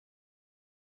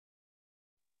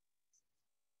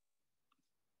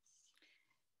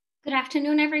Good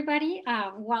afternoon, everybody.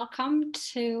 Welcome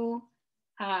to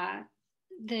Happy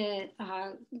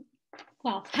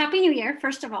New Year,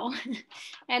 first of all,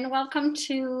 and welcome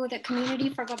to the Community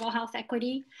for Global Health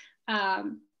Equity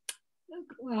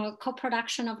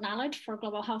co-production of knowledge for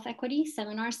global health equity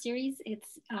seminar series.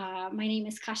 My name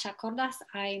is Kasia Cordas.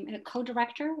 I'm a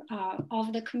co-director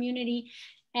of the community,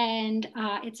 and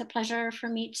it's a pleasure for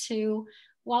me to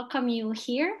welcome you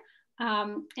here.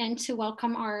 And to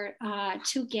welcome our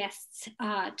two guests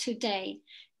today.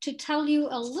 To tell you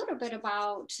a little bit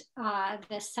about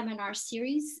the seminar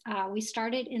series, we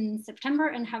started in September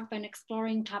and have been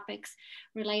exploring topics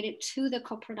related to the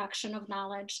co-production of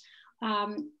knowledge.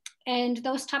 And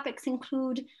those topics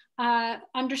include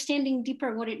understanding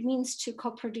deeper what it means to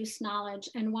co-produce knowledge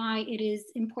and why it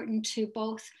is important to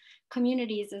both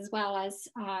communities as well as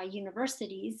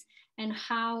universities, and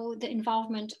how the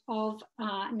involvement of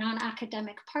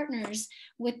non-academic partners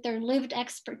with their lived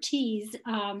expertise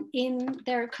in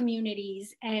their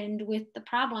communities and with the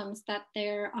problems that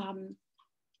they're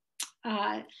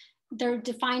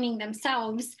defining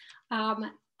themselves,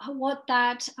 what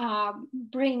that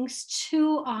brings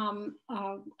to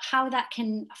how that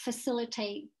can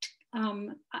facilitate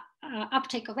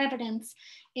uptake of evidence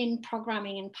in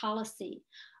programming and policy.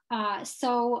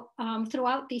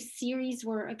 Throughout this series,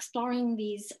 we're exploring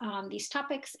these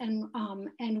topics and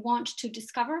want to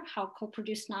discover how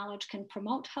co-produced knowledge can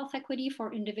promote health equity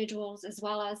for individuals as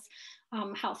well as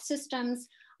health systems,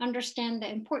 understand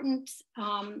the importance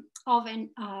of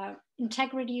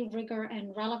integrity, rigor,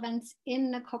 and relevance in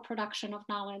the co-production of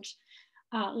knowledge,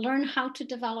 learn how to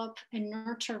develop and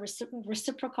nurture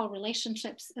reciprocal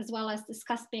relationships, as well as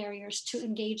discuss barriers to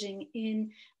engaging in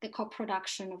the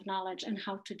co-production of knowledge and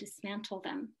how to dismantle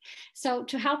them. So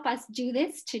to help us do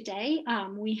this today,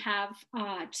 we have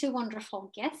two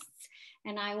wonderful guests,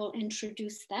 and I will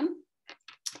introduce them.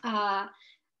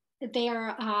 They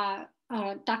are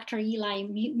Dr.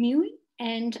 Yeeli Mui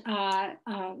and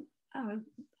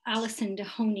Allison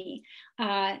DeHonney.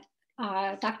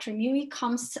 Dr. Mui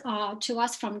comes to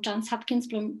us from Johns Hopkins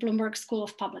Bloomberg School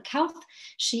of Public Health.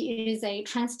 She is a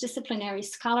transdisciplinary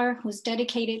scholar who's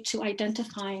dedicated to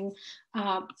identifying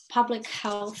public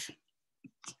health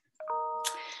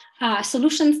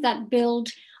solutions that build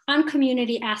on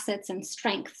community assets and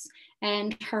strengths.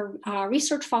 And her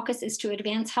research focus is to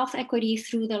advance health equity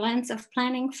through the lens of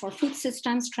planning for food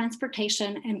systems,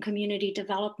 transportation, and community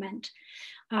development.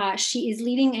 She is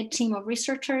leading a team of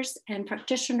researchers and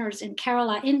practitioners in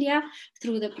Kerala, India,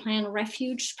 through the Plan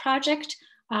Refuge project.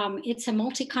 It's a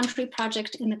multi-country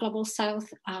project in the Global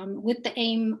South with the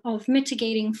aim of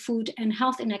mitigating food and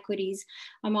health inequities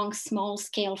among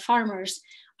small-scale farmers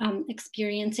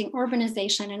experiencing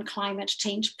urbanization and climate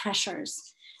change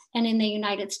pressures. And in the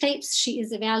United States, she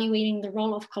is evaluating the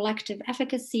role of collective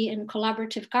efficacy and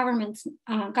collaborative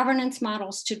governance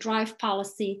models to drive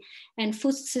policy and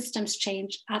food systems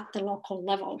change at the local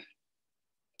level.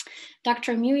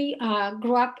 Dr. Mui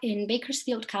grew up in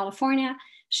Bakersfield, California.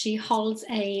 She holds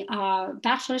a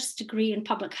bachelor's degree in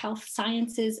public health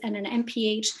sciences and an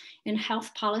MPH in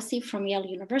health policy from Yale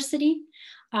University.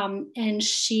 And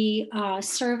she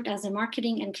served as a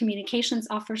marketing and communications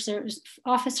officer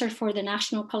for the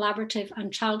National Collaborative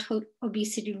on Childhood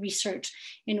Obesity Research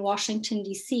in Washington,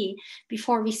 D.C.,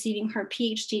 before receiving her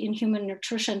PhD in human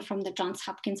nutrition from the Johns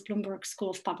Hopkins Bloomberg School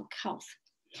of Public Health.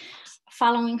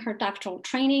 Following her doctoral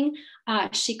training,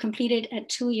 she completed a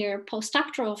 2-year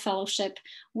postdoctoral fellowship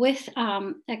with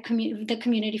the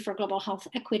Community for Global Health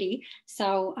Equity.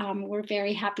 So we're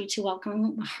very happy to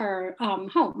welcome her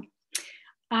home.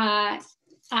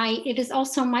 It is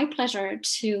also my pleasure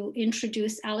to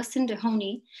introduce Allison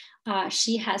DeHonney.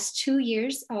 She has 2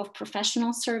 years of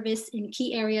professional service in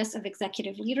key areas of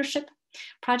executive leadership,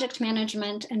 project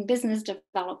management, and business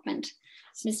development.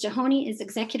 Ms. DeHonney is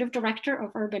Executive Director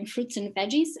of Urban Fruits and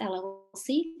Veggies,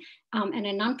 LLC, and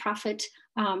a nonprofit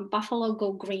Buffalo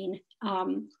Go Green,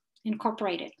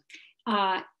 Incorporated,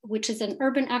 which is an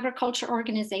urban agriculture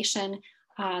organization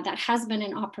that has been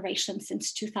in operation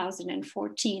since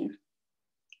 2014.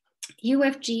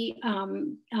 UFG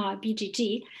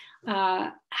BGG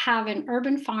have an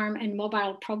urban farm and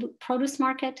mobile produce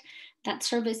market that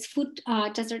service food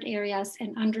desert areas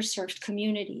and underserved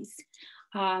communities.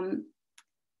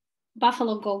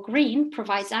 Buffalo Go Green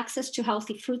provides access to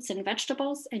healthy fruits and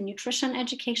vegetables and nutrition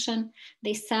education.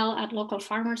 They sell at local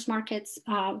farmers markets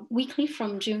weekly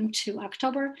from June to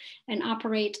October and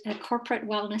operate a corporate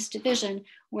wellness division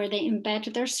where they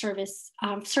embed their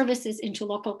services into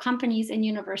local companies and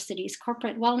universities,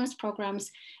 corporate wellness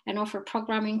programs, and offer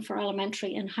programming for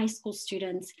elementary and high school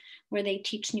students where they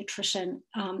teach nutrition,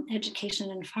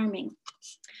 education, and farming.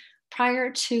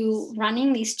 Prior to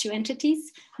running these two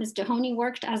entities, Ms. DeHonney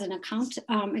worked as an account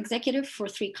executive for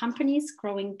 3 companies,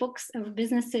 growing books of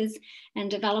businesses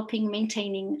and developing,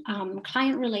 maintaining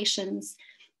client relations.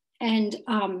 And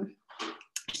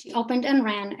she opened and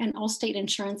ran an all-state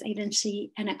insurance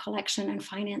agency and a collection and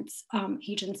finance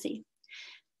agency.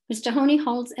 Ms. DeHonney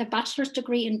holds a bachelor's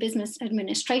degree in business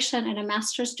administration and a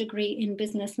master's degree in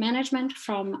business management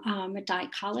from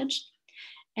Medaille College.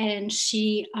 And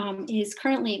she is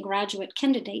currently a graduate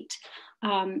candidate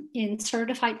in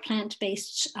certified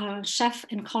plant-based chef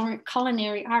and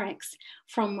culinary RX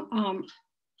from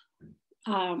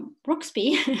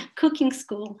Brooksby Cooking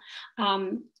School.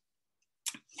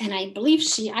 And I believe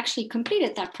she actually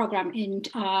completed that program in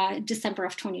December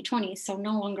of 2020, so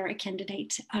no longer a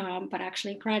candidate, but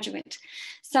actually a graduate.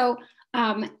 So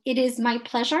it is my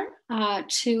pleasure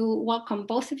to welcome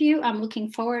both of you. I'm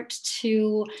looking forward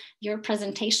to your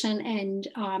presentation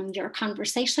and your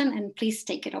conversation, and please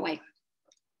take it away.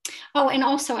 Oh, and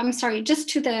also, I'm sorry, just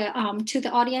to the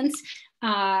audience,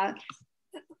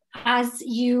 as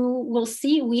you will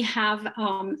see, we have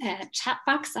a chat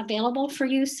box available for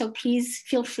you, so please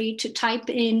feel free to type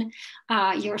in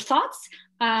your thoughts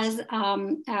as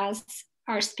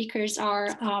our speakers are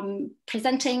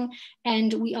presenting,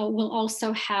 and we will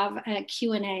also have a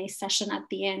Q&A session at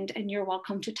the end, and you're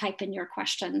welcome to type in your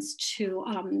questions too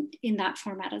in that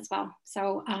format as well.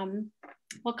 So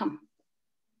welcome.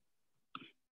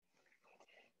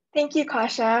 Thank you,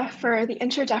 Kasia, for the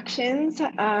introductions.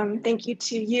 Thank you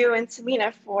to you and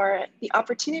Samina for the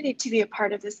opportunity to be a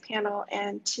part of this panel,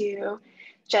 and to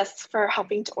Jess for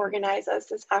helping to organize us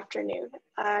this afternoon.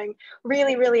 I'm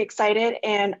really, really excited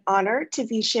and honored to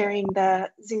be sharing the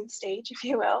Zoom stage, if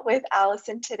you will, with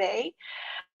Allison today.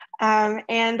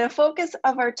 And the focus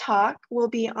of our talk will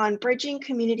be on bridging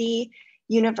community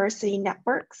university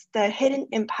networks, the hidden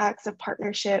impacts of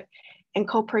partnership and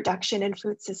co-production in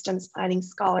food systems planning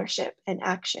scholarship and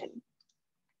action.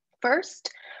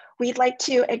 First, we'd like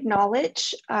to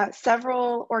acknowledge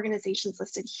several organizations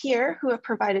listed here who have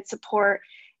provided support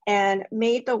and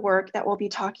made the work that we'll be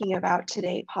talking about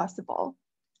today possible.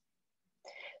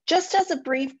 Just as a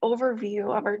brief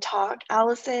overview of our talk,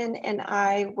 Allison and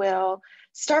I will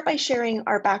start by sharing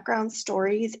our background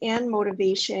stories and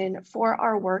motivation for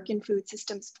our work in food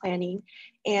systems planning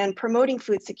and promoting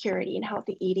food security and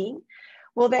healthy eating.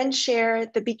 We'll then share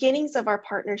the beginnings of our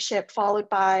partnership, followed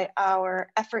by our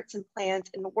efforts and plans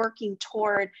in working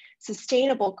toward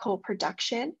sustainable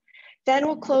co-production. Then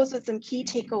we'll close with some key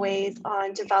takeaways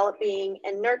on developing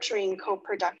and nurturing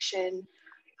co-production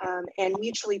and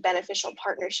mutually beneficial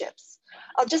partnerships.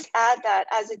 I'll just add that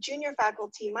as a junior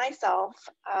faculty myself,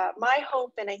 my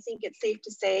hope, and I think it's safe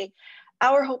to say,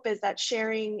 our hope is that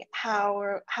sharing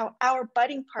how our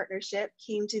budding partnership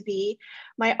came to be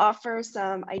might offer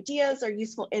some ideas or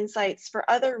useful insights for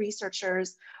other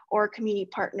researchers or community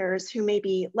partners who may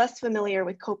be less familiar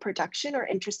with co-production or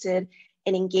interested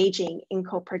in engaging in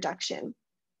co-production.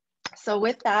 So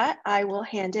with that, I will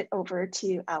hand it over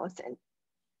to Allison.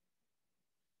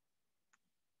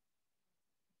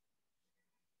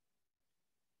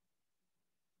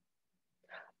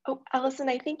 Oh, Allison,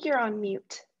 I think you're on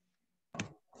mute.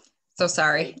 So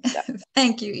sorry.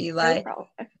 Thank you, Eli. No problem.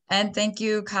 And thank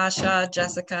you, Kasia,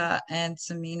 Jessica, and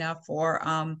Samina for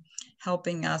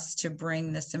helping us to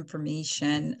bring this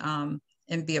information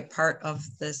and be a part of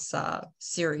this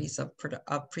series of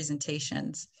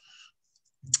presentations.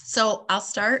 So I'll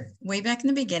start way back in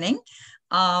the beginning.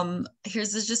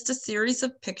 Here's just a series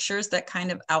of pictures that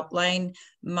kind of outline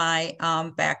my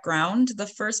background. The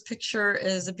first picture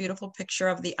is a beautiful picture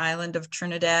of the island of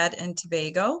Trinidad and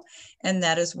Tobago, and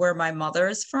that is where my mother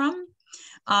is from.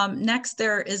 Next,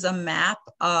 there is a map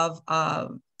of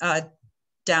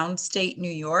downstate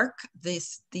New York.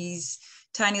 These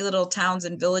tiny little towns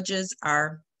and villages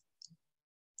are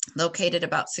located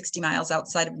about 60 miles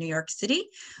outside of New York City.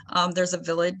 There's a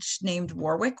village named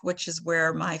Warwick, which is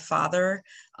where my father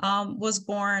was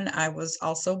born. I was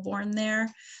also born there.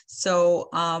 So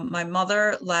my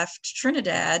mother left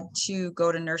Trinidad to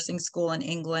go to nursing school in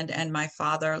England, and my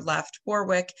father left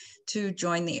Warwick to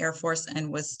join the Air Force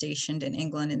and was stationed in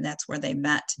England, and that's where they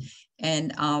met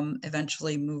and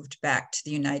eventually moved back to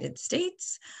the United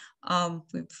States.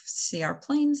 We see our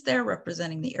planes there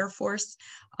representing the Air Force.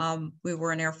 We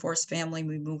were an Air Force family.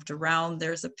 We moved around.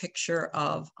 There's a picture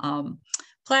of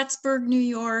Plattsburgh, New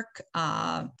York,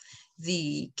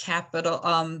 the capital,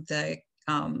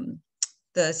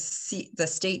 the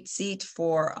state seat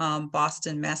for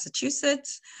Boston,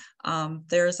 Massachusetts.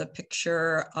 There's a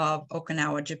picture of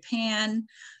Okinawa, Japan.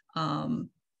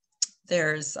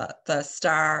 There's the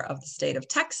star of the state of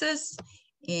Texas.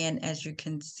 and as you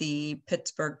can see,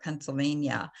 Pittsburgh,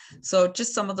 Pennsylvania. So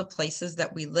just some of the places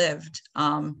that we lived.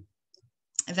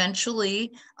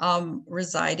 Eventually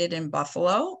resided in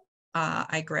Buffalo.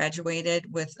 I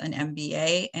graduated with an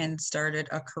MBA and started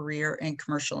a career in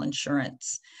commercial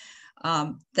insurance.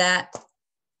 That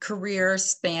career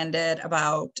spanned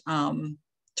about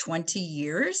 20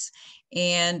 years,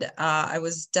 and I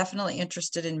was definitely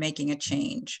interested in making a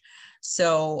change.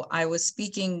 So I was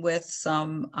speaking with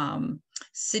some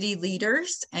city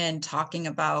leaders and talking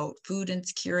about food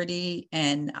insecurity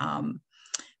and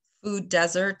food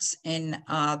deserts in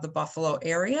the Buffalo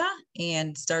area,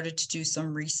 and started to do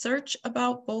some research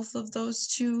about both of those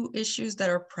two issues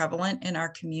that are prevalent in our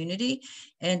community,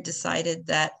 and decided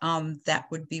that that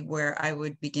would be where I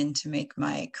would begin to make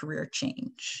my career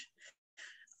change.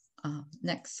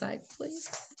 Next slide, please.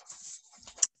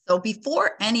 So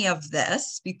before any of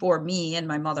this, before me and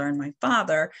my mother and my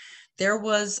father, there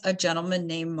was a gentleman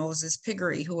named Moses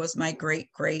Piggery, who was my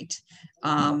great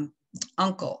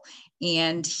uncle.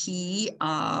 And he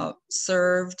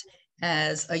served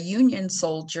as a Union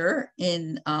soldier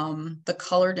in the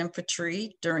colored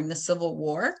infantry during the Civil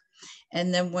War.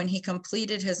 And then when he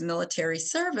completed his military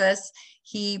service,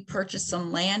 he purchased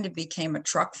some land and became a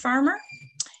truck farmer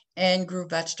and grew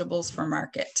vegetables for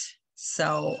market.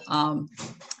 So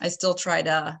I still try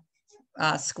to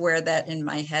square that in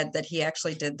my head that he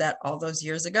actually did that all those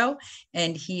years ago.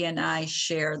 And he and I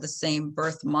share the same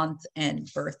birth month and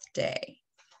birthday.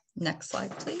 Next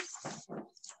slide, please.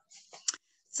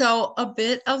 So a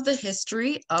bit of the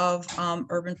history of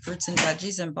urban fruits and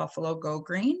veggies in Buffalo Go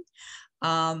Green.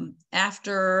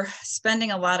 After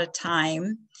spending a lot of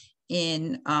time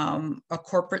in a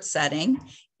corporate setting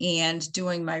and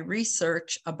doing my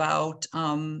research about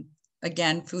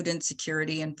again, food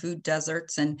insecurity and food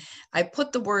deserts. And I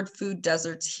put the word food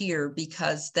deserts here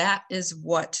because that is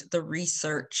what the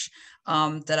research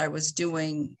that I was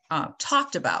doing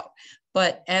talked about.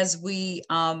 But as we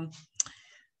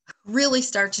really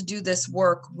start to do this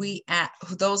work,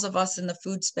 those of us in the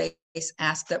food space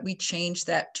ask that we change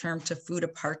that term to food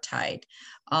apartheid.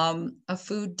 A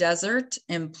food desert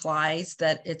implies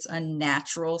that it's a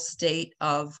natural state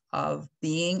of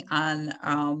being on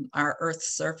our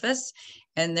Earth's surface,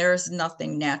 and there's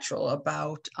nothing natural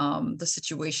about the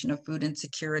situation of food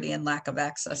insecurity and lack of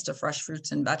access to fresh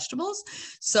fruits and vegetables.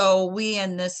 So we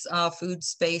in this food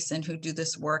space and who do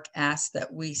this work ask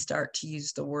that we start to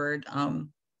use the word,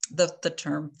 the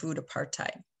term food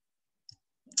apartheid.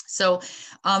 So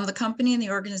the company and the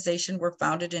organization were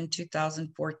founded in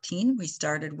 2014. We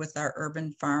started with our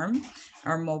urban farm,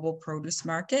 our mobile produce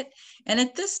market. And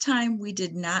at this time, we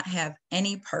did not have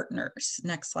any partners.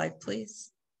 Next slide,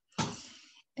 please.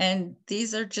 And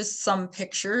these are just some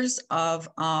pictures of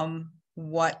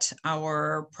what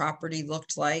our property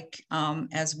looked like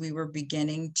as we were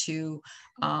beginning to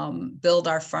build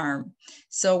our farm.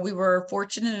 So we were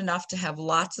fortunate enough to have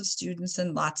lots of students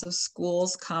and lots of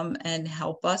schools come and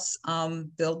help us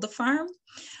build the farm.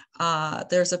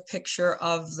 There's a picture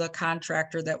of the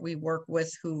contractor that we work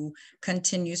with who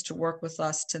continues to work with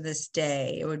us to this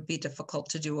day. It would be difficult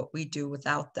to do what we do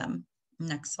without them.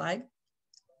 Next slide.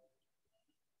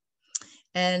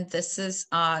 And this is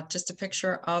just a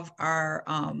picture of our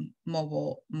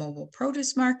mobile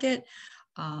produce market,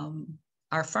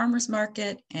 our farmers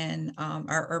market, and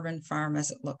our urban farm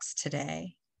as it looks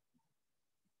today.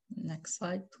 Next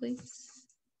slide, please.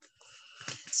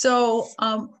 So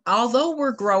although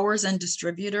we're growers and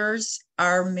distributors,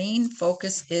 our main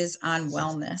focus is on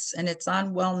wellness, and it's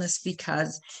on wellness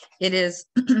because it is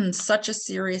such a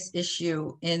serious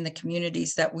issue in the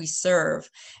communities that we serve.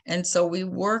 And so we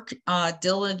work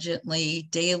diligently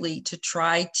daily to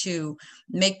try to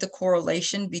make the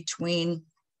correlation between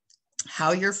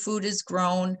how your food is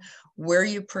grown, where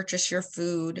you purchase your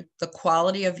food, the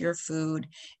quality of your food,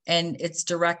 and its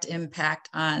direct impact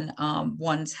on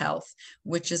one's health,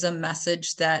 which is a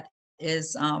message that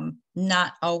is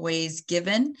not always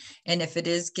given. And if it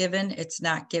is given, it's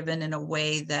not given in a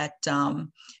way that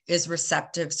is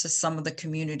receptive to some of the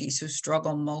communities who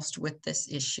struggle most with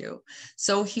this issue.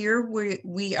 So here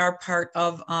we are part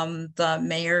of the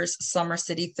Mayor's Summer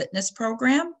City Fitness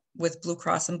Program with Blue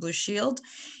Cross and Blue Shield.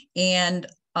 And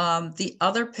the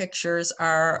other pictures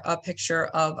are a picture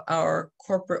of our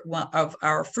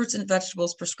our fruits and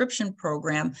vegetables prescription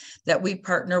program that we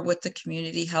partner with the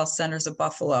community health centers of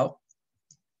Buffalo.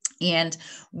 And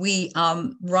we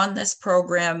run this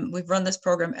program. We've run this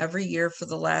program every year for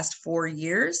the last 4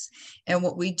 years. And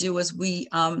what we do is we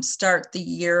start the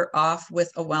year off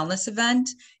with a wellness event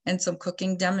and some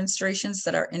cooking demonstrations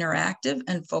that are interactive,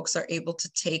 and folks are able to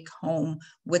take home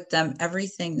with them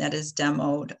everything that is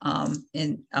demoed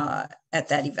at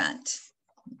that event.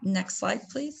 Next slide,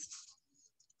 please.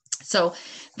 So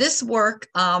this work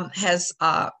has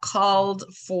called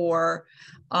for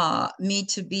me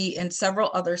to be in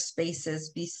several other spaces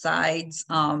besides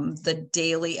the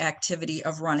daily activity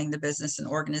of running the business and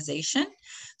organization.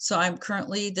 So I'm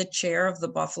currently the chair of the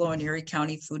Buffalo and Erie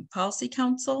County Food Policy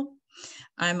Council.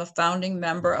 I'm a founding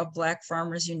member of Black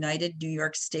Farmers United New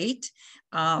York State.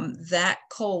 That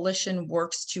coalition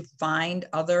works to find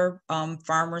other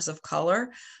farmers of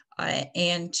color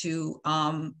and to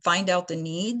find out the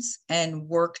needs and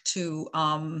work to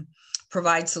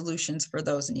provide solutions for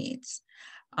those needs.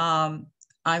 I'm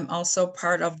also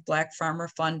part of Black Farmer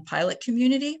Fund pilot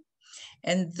community.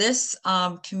 And this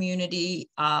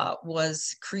community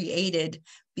was created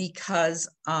because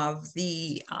of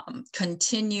the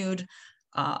continued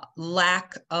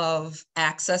lack of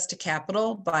access to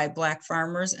capital by Black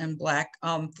farmers and Black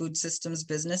food systems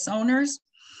business owners.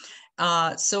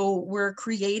 So we're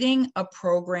creating a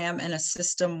program and a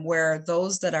system where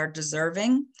those that are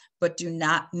deserving but do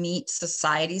not meet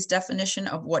society's definition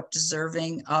of what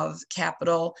deserving of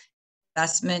capital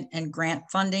investment and grant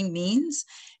funding means.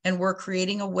 And we're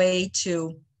creating a way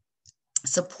to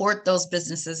support those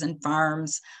businesses and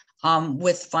farms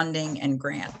with funding and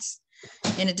grants.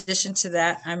 In addition to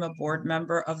that, I'm a board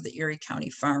member of the Erie County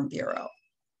Farm Bureau.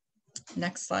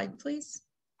 Next slide, please.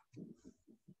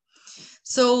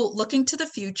 So looking to the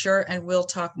future, and we'll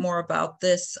talk more about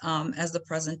this as the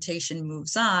presentation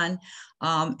moves on,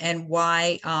 and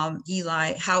why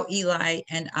how Eli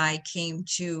and I came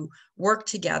to work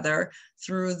together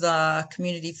through the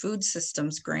Community Food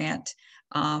Systems Grant.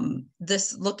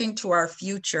 This looking to our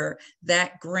future,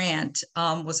 that grant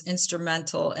was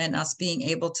instrumental in us being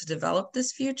able to develop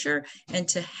this future and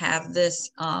to have this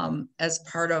as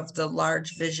part of the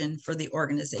large vision for the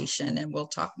organization. And we'll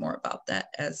talk more about that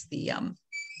as the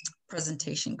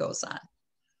presentation goes on.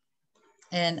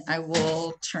 And I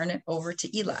will turn it over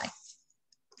to Eli.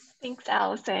 Thanks,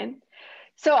 Allison.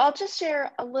 So I'll just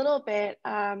share a little bit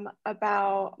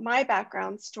about my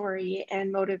background story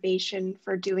and motivation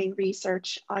for doing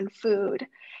research on food.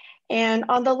 And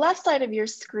on the left side of your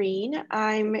screen,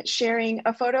 I'm sharing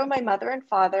a photo of my mother and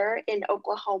father in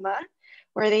Oklahoma,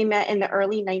 where they met in the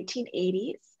early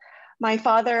 1980s. My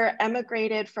father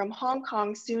emigrated from Hong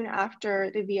Kong soon after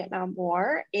the Vietnam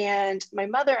War, and my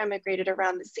mother emigrated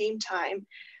around the same time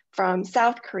from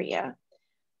South Korea.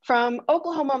 From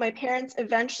Oklahoma, my parents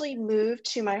eventually moved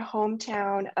to my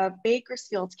hometown of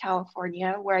Bakersfield,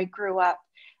 California, where I grew up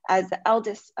as the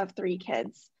eldest of 3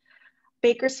 kids.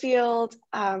 Bakersfield,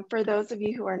 for those of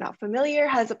you who are not familiar,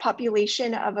 has a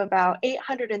population of about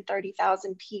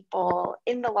 830,000 people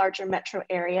in the larger metro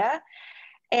area.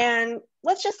 And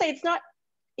let's just say it's not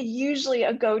usually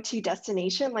a go-to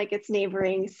destination like its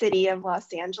neighboring city of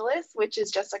Los Angeles, which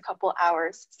is just a couple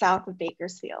hours south of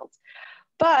Bakersfield.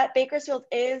 But Bakersfield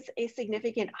is a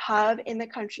significant hub in the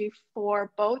country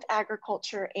for both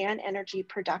agriculture and energy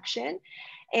production.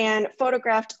 And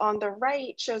photographed on the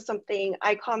right shows something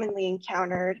I commonly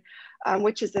encountered,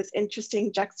 which is this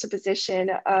interesting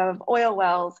juxtaposition of oil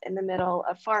wells in the middle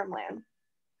of farmland.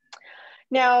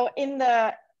 Now, in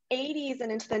the 80s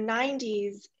and into the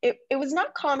 90s, it was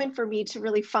not common for me to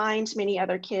really find many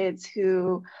other kids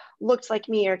who looked like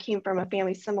me or came from a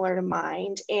family similar to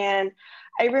mine. And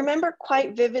I remember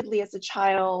quite vividly as a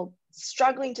child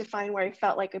struggling to find where I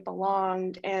felt like I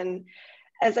belonged. And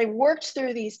as I worked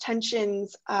through these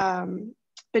tensions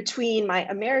between my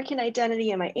American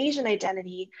identity and my Asian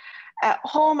identity, at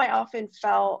home I often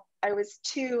felt I was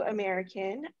too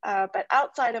American, but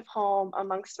outside of home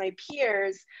amongst my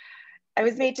peers, I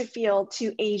was made to feel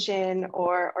too Asian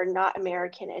or not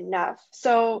American enough.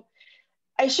 So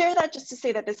I share that just to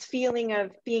say that this feeling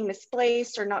of being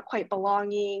misplaced or not quite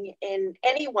belonging in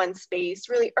any one space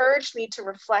really urged me to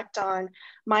reflect on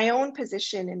my own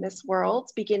position in this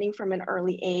world, beginning from an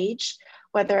early age,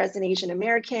 whether as an Asian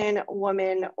American,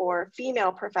 woman, or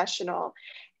female professional.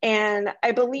 And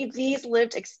I believe these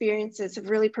lived experiences have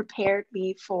really prepared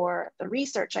me for the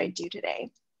research I do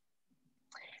today.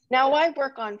 Now, I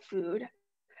work on food.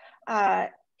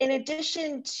 In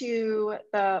addition to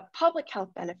the public health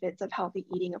benefits of healthy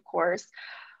eating, of course,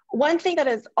 one thing that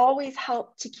has always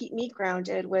helped to keep me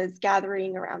grounded was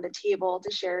gathering around the table to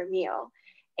share a meal.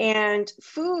 And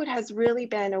food has really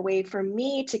been a way for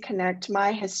me to connect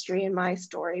my history and my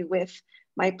story with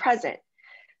my present.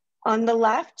 On the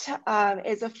left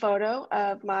is a photo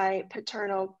of my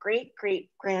paternal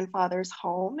great-great-grandfather's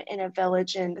home in a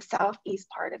village in the southeast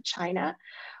part of China,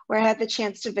 where I had the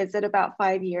chance to visit about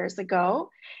 5 years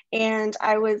ago. And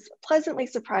I was pleasantly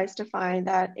surprised to find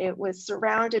that it was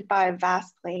surrounded by a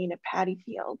vast plain of paddy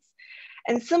fields.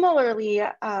 And similarly,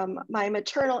 my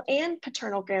maternal and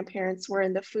paternal grandparents were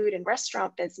in the food and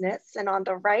restaurant business. And on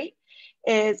the right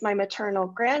is my maternal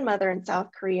grandmother in South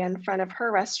Korea in front of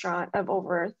her restaurant of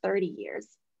over 30 years.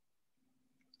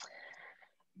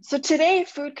 So today,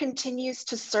 food continues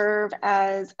to serve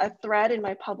as a thread in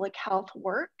my public health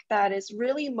work that is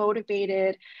really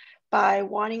motivated by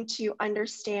wanting to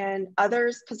understand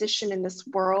others' position in this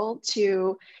world,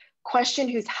 to question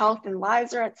whose health and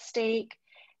lives are at stake,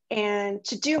 and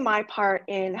to do my part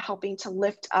in helping to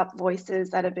lift up voices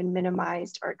that have been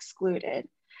minimized or excluded.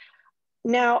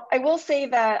 Now, I will say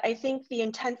that I think the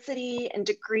intensity and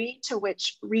degree to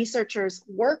which researchers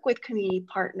work with community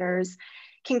partners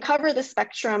can cover the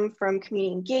spectrum from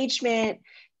community engagement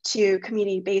to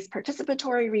community-based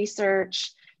participatory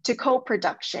research to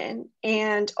co-production.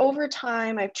 And over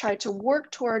time, I've tried to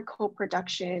work toward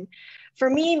co-production, for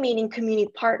me, meaning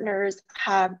community partners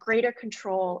have greater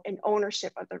control and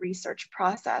ownership of the research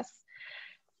process.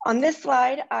 On this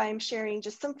slide, I'm sharing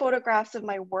just some photographs of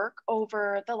my work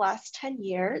over the last 10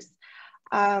 years.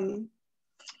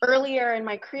 Earlier in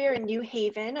my career in New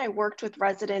Haven, I worked with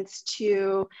residents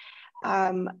to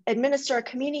administer a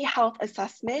community health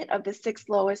assessment of the 6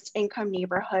 lowest income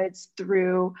neighborhoods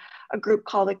through a group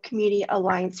called the Community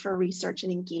Alliance for Research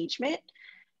and Engagement.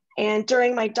 And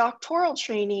during my doctoral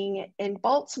training in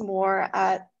Baltimore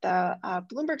at the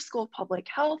Bloomberg School of Public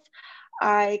Health,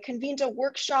 I convened a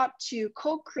workshop to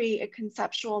co-create a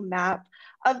conceptual map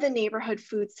of the neighborhood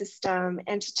food system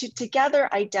and to together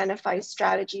identify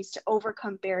strategies to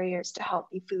overcome barriers to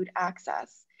healthy food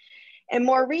access. And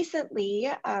more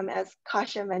recently, as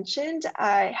Kasia mentioned,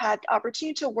 I had the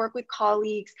opportunity to work with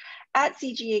colleagues at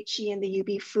CGHE and the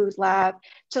UB Food Lab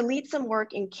to lead some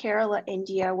work in Kerala,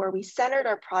 India, where we centered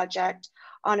our project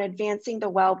on advancing the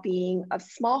well-being of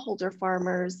smallholder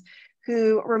farmers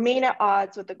who remain at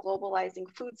odds with the globalizing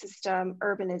food system,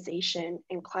 urbanization,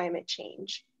 and climate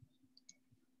change.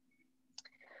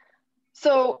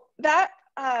 So that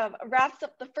wraps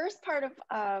up the first part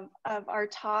of our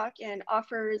talk and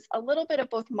offers a little bit of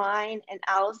both mine and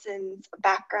Allison's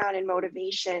background and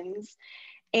motivations.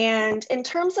 And in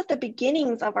terms of the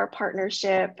beginnings of our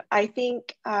partnership, I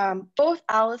think both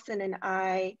Allison and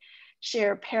I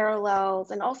share parallels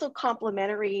and also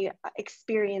complementary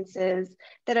experiences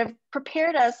that have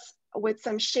prepared us with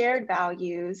some shared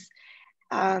values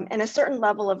and a certain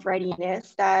level of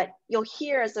readiness that you'll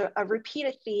hear as a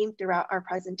repeated theme throughout our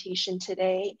presentation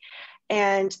today.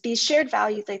 And these shared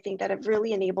values, I think, that have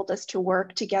really enabled us to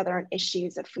work together on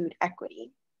issues of food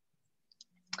equity.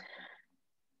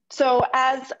 So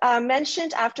as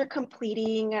mentioned, after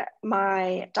completing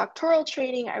my doctoral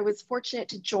training, I was fortunate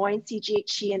to join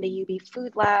CGHE and the UB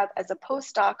Food Lab as a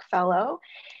postdoc fellow.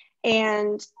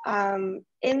 And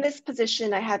in this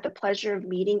position, I had the pleasure of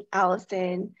meeting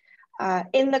Allison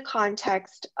in the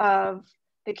context of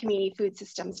the Community Food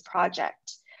Systems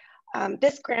Project.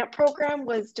 This grant program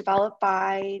was developed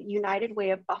by United Way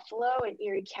of Buffalo in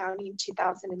Erie County in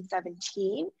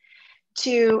 2017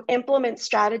 to implement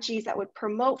strategies that would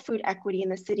promote food equity in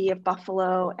the city of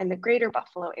Buffalo and the greater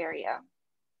Buffalo area.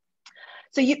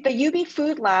 So the UB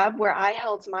Food Lab, where I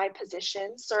held my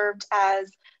position, served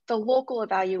as the local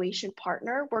evaluation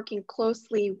partner, working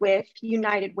closely with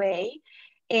United Way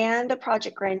and the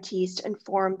project grantees to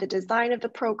inform the design of the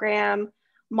program,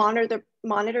 monitor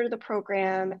the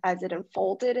program as it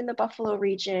unfolded in the Buffalo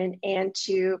region, and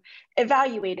to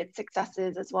evaluate its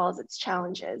successes as well as its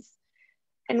challenges.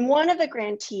 And one of the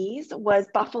grantees was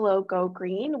Buffalo Go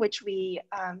Green, which we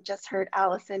just heard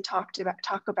Allison talk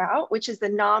about, which is the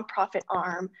nonprofit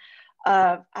arm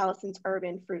of Allison's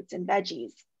Urban Fruits and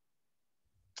Veggies.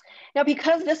 Now,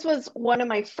 because this was one of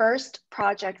my first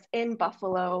projects in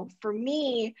Buffalo, for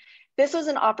me, this was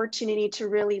an opportunity to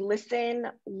really listen,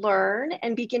 learn,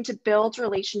 and begin to build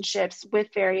relationships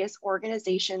with various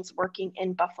organizations working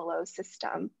in Buffalo's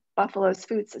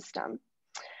food system.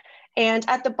 And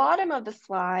at the bottom of the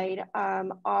slide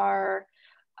are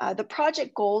the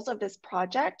project goals of this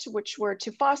project, which were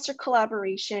to foster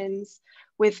collaborations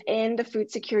within the food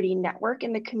security network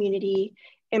in the community,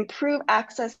 improve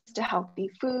access to healthy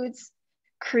foods,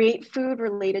 create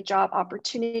food-related job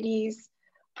opportunities,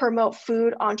 promote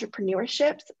food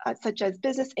entrepreneurships, such as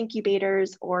business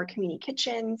incubators or community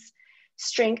kitchens,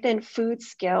 strengthen food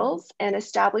skills, and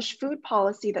establish food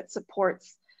policy that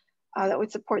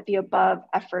would support the above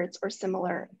efforts or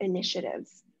similar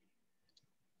initiatives.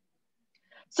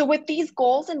 So with these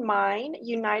goals in mind,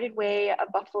 United Way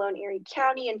of Buffalo and Erie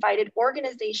County invited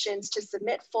organizations to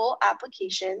submit full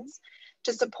applications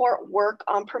to support work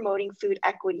on promoting food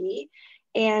equity.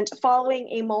 And following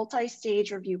a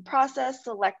multi-stage review process,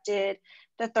 selected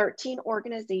the 13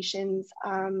 organizations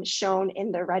shown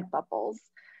in the red bubbles.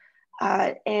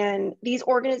 And these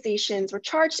organizations were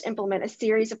charged to implement a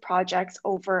series of projects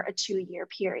over a 2-year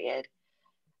period.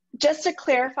 Just to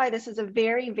clarify, this is a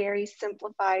very, very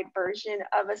simplified version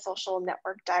of a social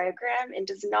network diagram and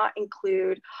does not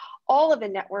include all of the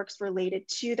networks related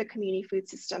to the Community Food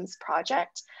Systems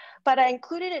project, but I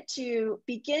included it to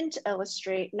begin to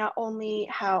illustrate not only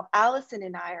how Allison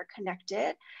and I are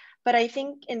connected, but I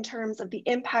think in terms of the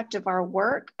impact of our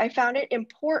work, I found it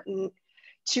important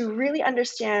to really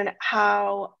understand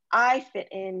how I fit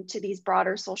into these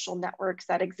broader social networks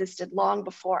that existed long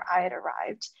before I had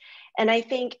arrived. And I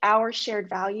think our shared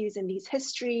values in these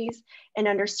histories and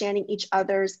understanding each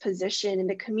other's position in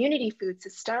the community food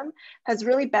system has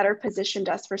really better positioned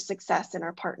us for success in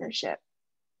our partnership.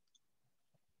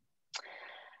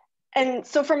 And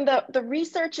so from the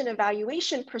research and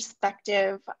evaluation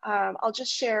perspective, I'll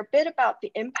just share a bit about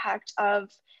the impact of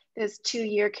this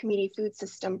 2-year community food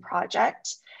system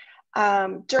project.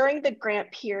 During the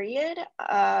grant period,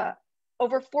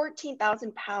 over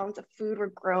 14,000 pounds of food were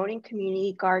grown in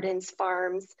community gardens,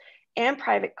 farms, and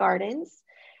private gardens.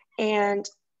 And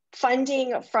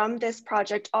funding from this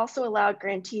project also allowed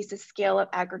grantees to scale up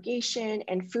aggregation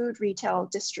and food retail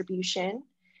distribution.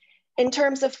 In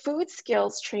terms of food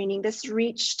skills training, this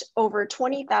reached over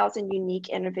 20,000 unique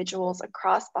individuals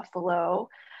across Buffalo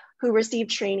who received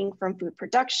training from food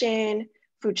production,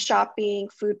 food shopping,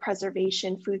 food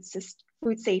preservation,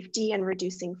 food safety, and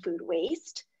reducing food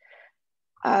waste.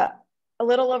 A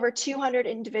little over 200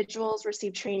 individuals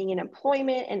received training in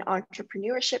employment and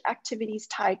entrepreneurship activities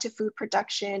tied to food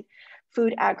production,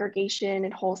 food aggregation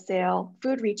and wholesale,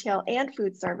 food retail, and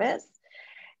food service.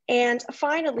 And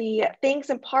finally, thanks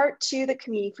in part to the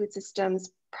Community Food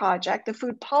Systems project, the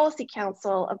Food Policy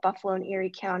Council of Buffalo and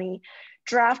Erie County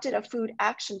drafted a food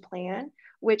action plan,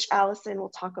 which Allison will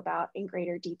talk about in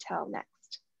greater detail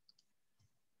next.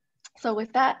 So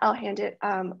with that, I'll hand it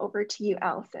over to you,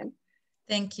 Allison.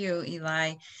 Thank you,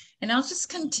 Eli. And I'll just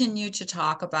continue to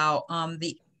talk about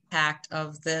the impact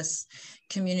of this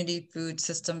community food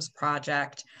systems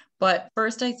project. But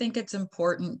first, I think it's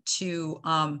important to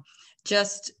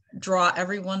just draw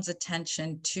everyone's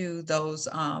attention to those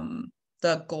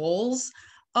the goals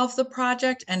of the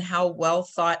project and how well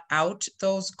thought out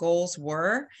those goals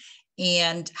were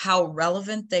and how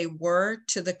relevant they were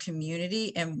to the community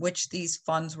in which these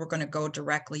funds were going to go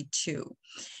directly to.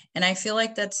 And I feel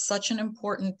like that's such an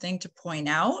important thing to point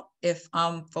out if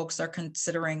folks are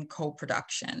considering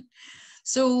co-production.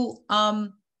 So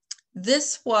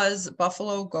this was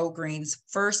Buffalo Go Green's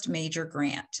first major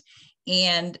grant.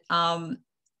 And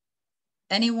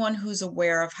anyone who's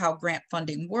aware of how grant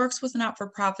funding works with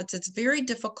not-for-profits, it's very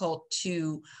difficult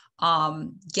to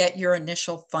get your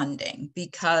initial funding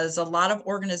because a lot of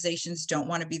organizations don't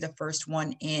want to be the first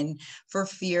one in for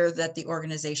fear that the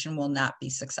organization will not be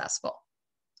successful.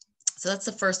 So that's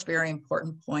the first very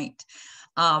important point.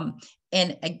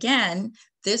 And again,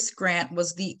 this grant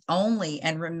was the only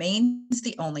and remains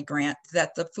the only grant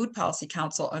that the Food Policy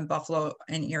Council in Buffalo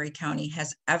and Erie County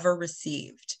has ever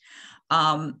received.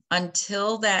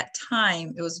 Until that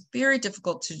time, it was very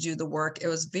difficult to do the work. It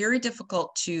was very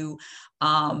difficult to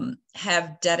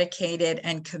have dedicated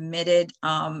and committed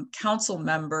council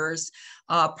members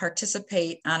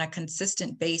participate on a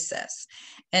consistent basis.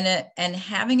 And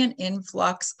having an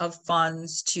influx of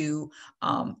funds to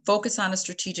focus on a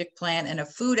strategic plan and a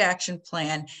food action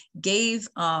plan gave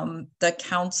the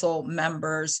council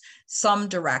members some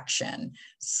direction,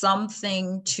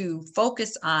 something to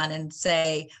focus on and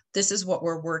say, this is what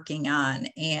we're working on,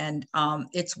 and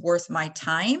it's worth my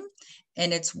time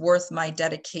and it's worth my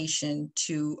dedication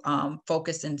to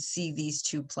focus and see these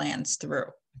two plans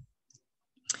through.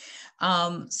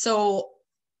 So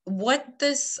what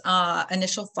this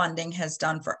initial funding has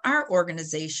done for our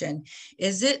organization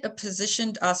is it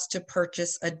positioned us to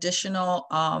purchase additional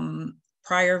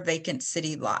prior vacant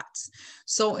city lots.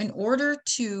 So in order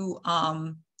to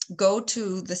go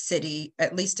to the city,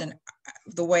 at least in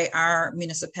the way our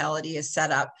municipality is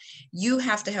set up, you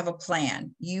have to have a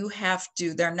plan. You have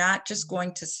to, they're not just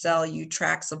going to sell you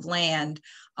tracts of land.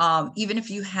 Even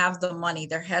if you have the money,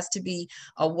 there has to be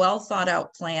a well thought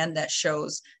out plan that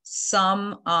shows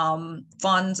some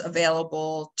funds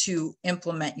available to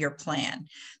implement your plan.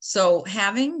 So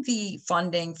having the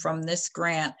funding from this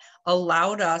grant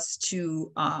allowed us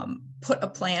to put a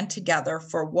plan together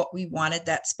for what we wanted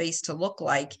that space to look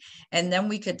like. And then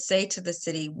we could say to the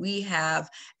city, we have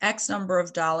X number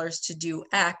of dollars to do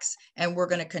X, and we're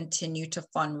going to continue to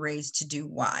fundraise to do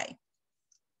Y.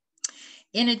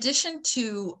 In addition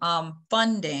to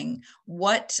funding,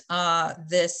 what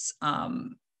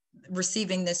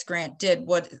receiving this grant did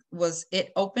was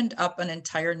it opened up an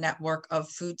entire network of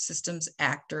food systems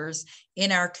actors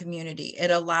in our community.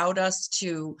 It allowed us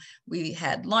to, we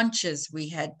had lunches, we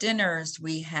had dinners,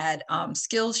 we had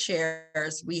skill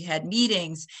shares, we had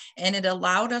meetings, and it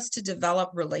allowed us to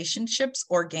develop relationships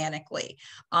organically.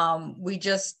 We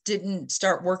just didn't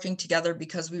start working together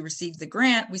because we received the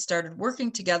grant. We started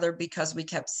working together because we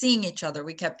kept seeing each other.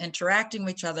 We kept interacting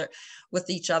with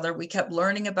each other. We kept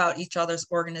learning about each other's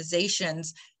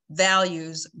organizations,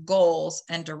 values, goals,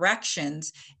 and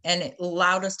directions. And it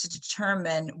allowed us to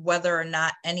determine whether or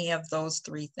not any of those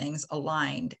three things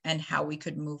aligned and how we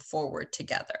could move forward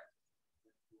together.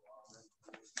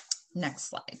 Next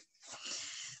slide.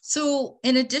 So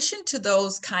in addition to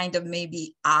those kind of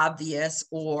maybe obvious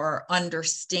or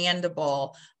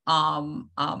understandable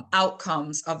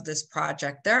outcomes of this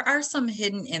project, there are some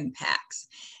hidden impacts.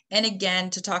 And again,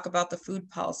 to talk about the Food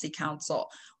Policy Council,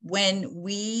 when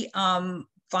we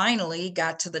finally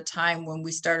got to the time when we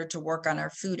started to work on our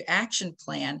food action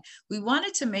plan, we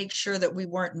wanted to make sure that we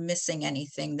weren't missing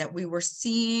anything, that we were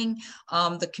seeing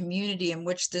the community in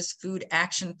which this food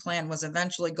action plan was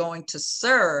eventually going to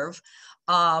serve.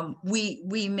 We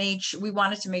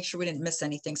wanted to make sure we didn't miss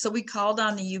anything. So we called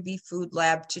on the UB Food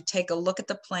Lab to take a look at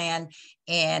the plan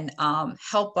and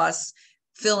help us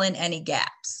fill in any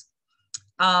gaps.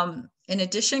 In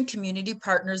addition, community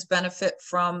partners benefit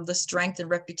from the strength and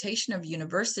reputation of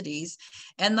universities.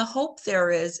 And the hope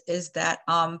there is that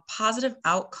positive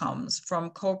outcomes from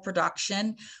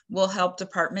co-production will help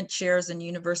department chairs and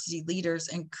university leaders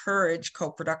encourage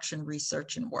co-production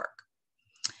research and work.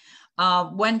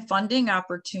 When funding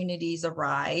opportunities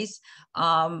arise,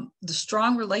 the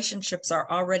strong relationships are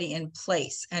already in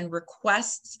place, and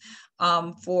requests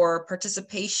for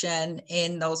participation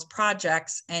in those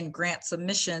projects and grant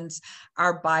submissions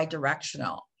are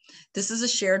bi-directional. This is a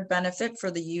shared benefit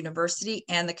for the university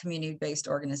and the community-based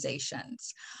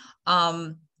organizations.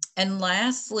 And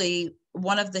lastly,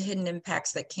 one of the hidden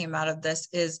impacts that came out of this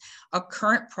is a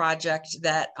current project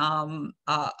that I'm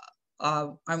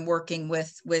working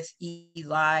with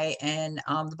Yeeli and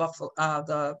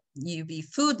the UB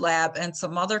Food Lab and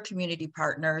some other community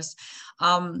partners.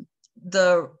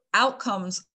 The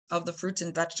outcomes of the fruits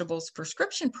and vegetables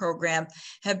prescription program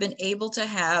have been able to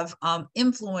have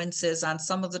influences on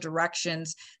some of the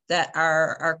directions that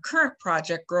our current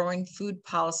project, Growing Food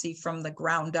Policy from the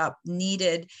Ground Up,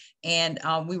 needed. And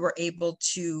we were able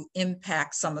to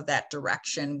impact some of that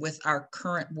direction with our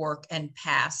current work and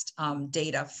past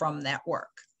data from that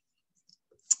work.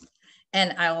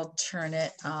 And I'll turn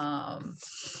it,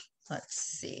 let's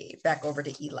see, back over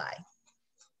to Yeeli.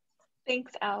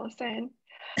 Thanks, Allison.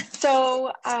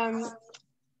 So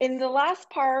in this last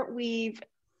part, we'll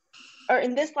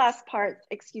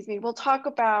talk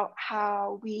about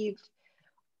how we've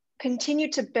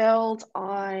continued to build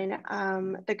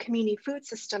on the Community Food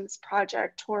Systems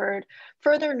Project toward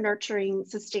further nurturing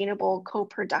sustainable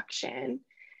co-production.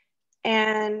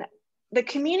 And the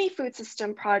Community Food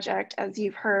System Project, as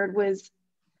you've heard, was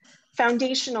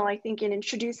foundational, I think, in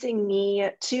introducing me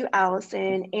to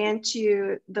Allison and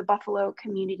to the Buffalo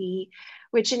community,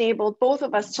 which enabled both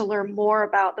of us to learn more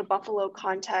about the Buffalo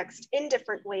context in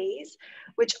different ways,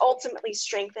 which ultimately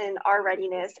strengthened our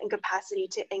readiness and capacity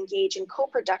to engage in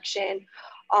co-production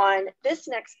on this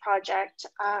next project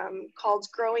called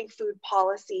Growing Food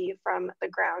Policy from the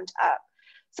Ground Up.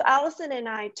 So Allison and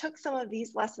I took some of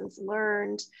these lessons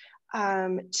learned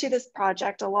to this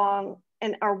project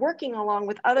and are working along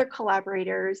with other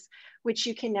collaborators, which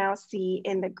you can now see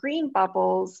in the green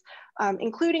bubbles,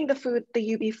 including the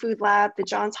UB Food Lab, the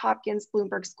Johns Hopkins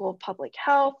Bloomberg School of Public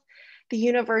Health, the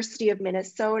University of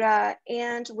Minnesota,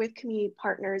 and with community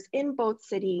partners in both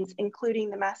cities, including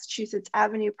the Massachusetts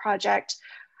Avenue Project,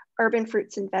 Urban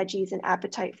Fruits and Veggies, and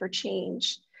Appetite for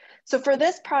Change. So for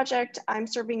this project, I'm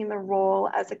serving in the role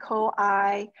as a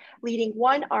co-I, leading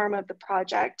one arm of the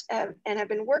project, and I've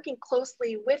been working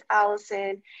closely with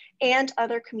Allison and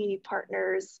other community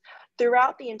partners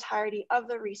throughout the entirety of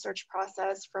the research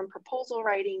process, from proposal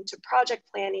writing to project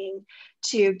planning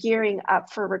to gearing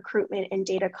up for recruitment and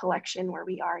data collection where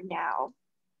we are now.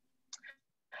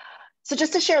 So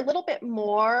just to share a little bit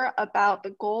more about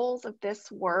the goals of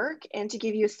this work and to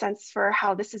give you a sense for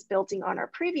how this is building on our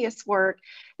previous work,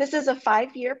 this is a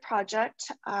 5-year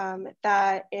project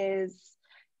that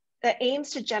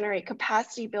aims to generate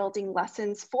capacity building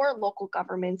lessons for local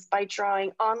governments by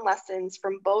drawing on lessons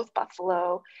from both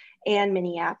Buffalo and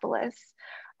Minneapolis.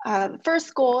 The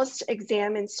first goal is to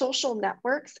examine social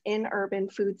networks in urban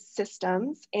food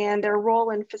systems and their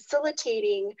role in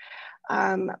facilitating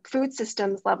food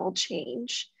systems level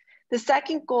change. The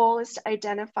second goal is to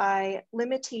identify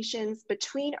limitations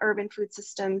between urban food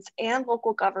systems and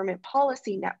local government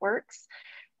policy networks,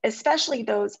 especially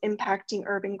those impacting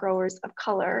urban growers of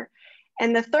color.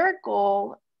 And the third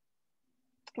goal,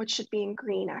 which should be in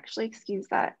green, actually, excuse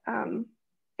that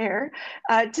error,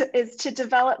 is to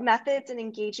develop methods in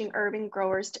engaging urban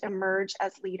growers to emerge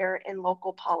as leader in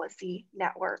local policy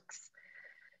networks.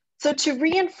 So to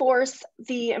reinforce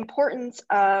the importance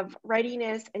of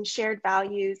readiness and shared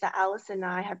values that Allison and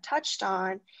I have touched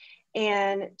on,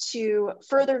 and to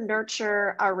further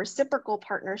nurture our reciprocal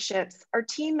partnerships, our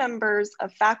team members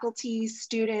of faculty,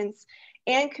 students,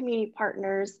 and community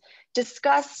partners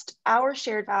discussed our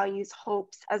shared values,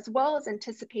 hopes, as well as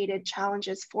anticipated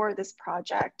challenges for this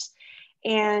project.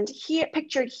 And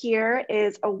pictured here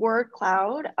is a word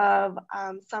cloud of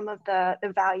some of the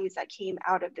values that came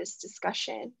out of this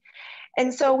discussion.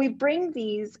 And so we bring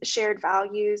these shared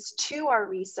values to our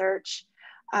research.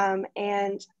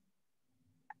 And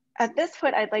at this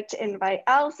point, I'd like to invite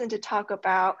Allison to talk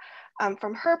about,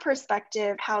 from her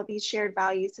perspective, how these shared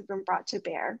values have been brought to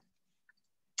bear.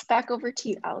 Back over to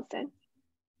you, Allison.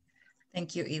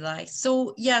 Thank you, Eli.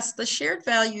 So yes, the shared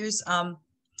values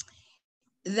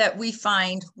that we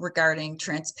find regarding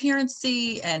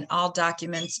transparency and all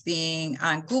documents being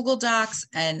on Google Docs,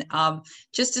 and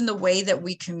just in the way that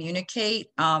we communicate,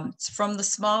 from the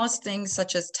smallest things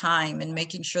such as time and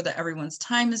making sure that everyone's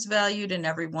time is valued and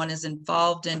everyone is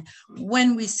involved in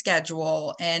when we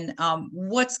schedule and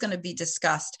what's going to be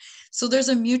discussed. So there's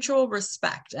a mutual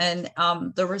respect, and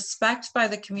the respect by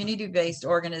the community-based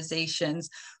organizations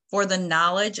for the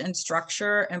knowledge and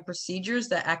structure and procedures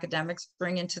that academics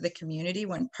bring into the community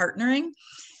when partnering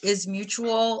is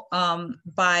mutual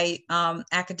by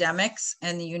academics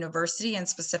and the university, and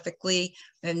specifically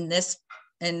in this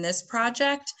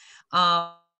project.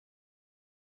 Our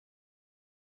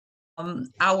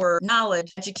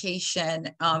knowledge, education,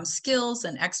 skills,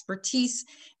 and expertise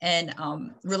and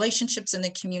relationships in the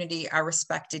community are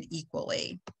respected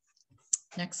equally.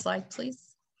 Next slide, please.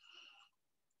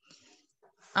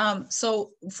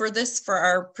 So for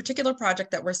our particular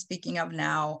project that we're speaking of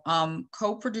now,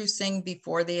 co-producing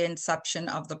before the inception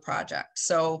of the project.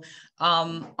 So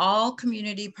all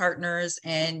community partners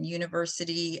and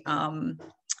university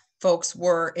folks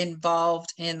were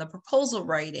involved in the proposal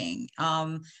writing,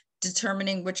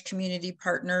 determining which community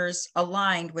partners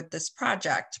aligned with this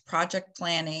project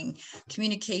planning,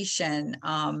 communication,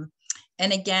 and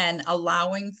again,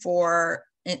 allowing for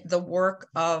the work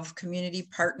of community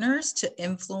partners to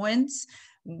influence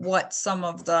what some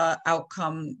of the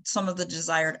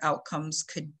desired outcomes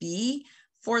could be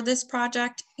for this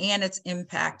project and its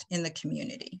impact in the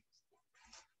community.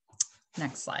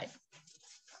 Next slide.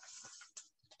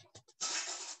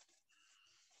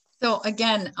 So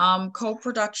again,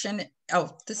 co-production.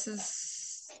 Oh, this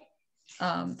is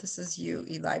you,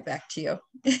 Eli. Back to you.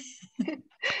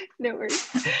 No worries.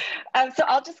 So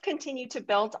I'll just continue to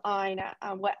build on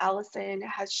what Allison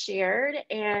has shared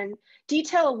and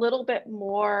detail a little bit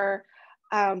more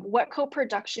what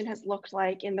co-production has looked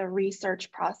like in the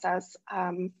research process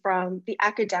from the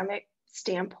academic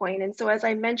standpoint. And so as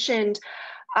I mentioned,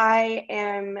 I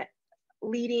am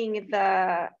leading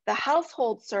the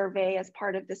household survey as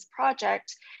part of this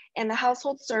project. And the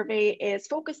household survey is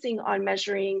focusing on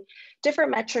measuring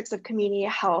different metrics of community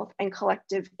health and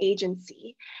collective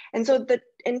agency. And so the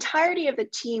entirety of the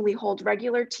team, we hold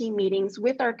regular team meetings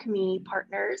with our community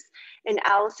partners. And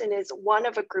Allison is one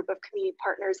of a group of community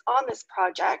partners on this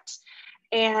project.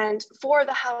 And for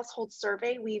the household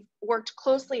survey, we've worked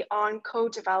closely on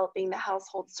co-developing the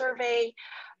household survey,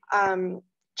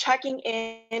 checking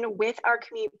in with our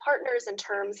community partners in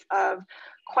terms of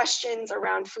questions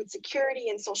around food security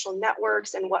and social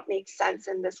networks and what makes sense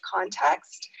in this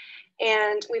context.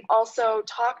 And we've also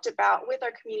talked about with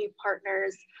our community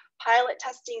partners pilot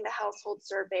testing the household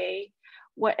survey,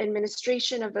 what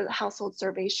administration of the household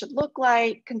survey should look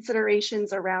like,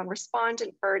 considerations around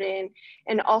respondent burden,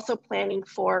 and also planning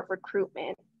for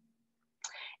recruitment.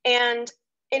 And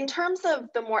in terms of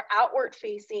the more outward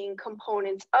facing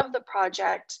components of the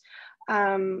project,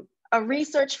 a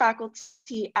research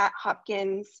faculty at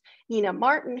Hopkins, Nina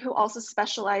Martin, who also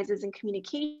specializes in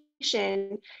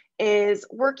communication, is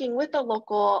working with a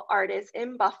local artist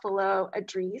in Buffalo,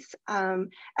 Adrice,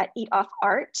 at Eat Off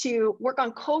Art, to work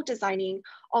on co-designing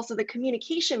also the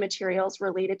communication materials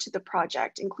related to the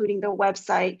project, including the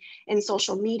website and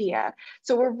social media.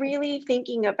 So we're really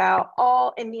thinking about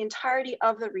all in the entirety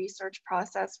of the research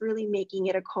process, really making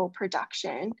it a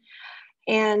co-production.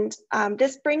 And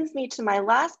this brings me to my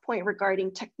last point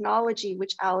regarding technology,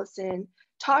 which Allison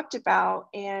talked about,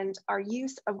 and our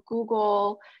use of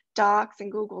Google Docs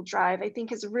and Google Drive, I think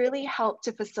has really helped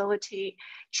to facilitate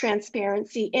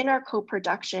transparency in our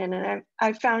co-production. And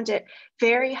I found it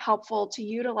very helpful to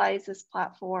utilize this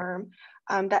platform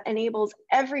that enables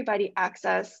everybody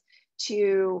access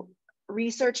to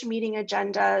research meeting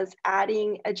agendas,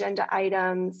 adding agenda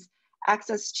items,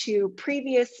 access to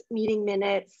previous meeting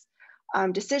minutes,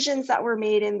 decisions that were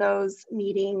made in those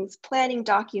meetings, planning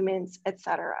documents,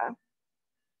 etc.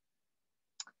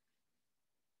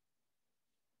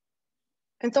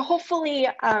 And so hopefully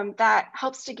that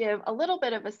helps to give a little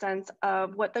bit of a sense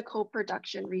of what the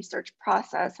co-production research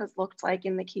process has looked like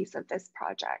in the case of this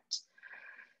project.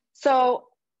 So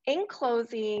in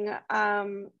closing,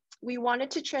 we wanted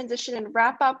to transition and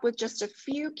wrap up with just a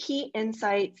few key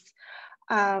insights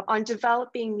on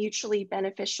developing mutually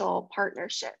beneficial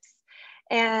partnerships.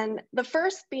 And the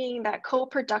first being that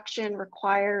co-production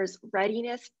requires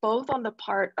readiness, both on the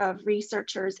part of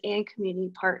researchers and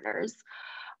community partners.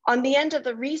 On the end of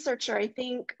the researcher, I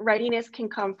think readiness can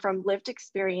come from lived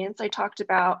experience. I talked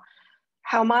about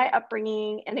how my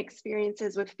upbringing and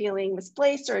experiences with feeling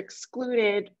misplaced or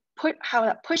excluded, how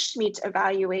that pushed me to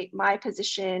evaluate my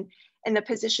position and the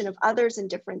position of others in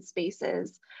different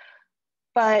spaces.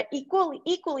 But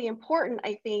equally important,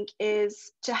 I think,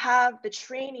 is to have the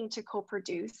training to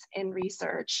co-produce in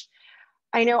research.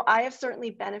 I know I have certainly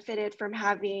benefited from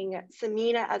having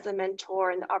Samina as a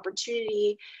mentor and the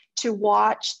opportunity to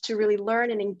watch, to really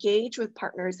learn and engage with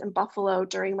partners in Buffalo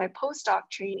during my postdoc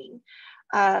training.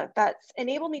 That's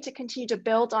enabled me to continue to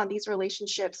build on these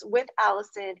relationships with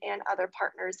Allison and other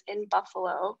partners in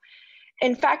Buffalo.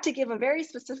 In fact, to give a very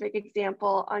specific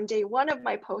example, on day one of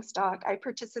my postdoc, I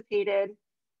participated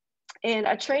in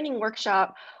a training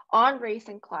workshop on race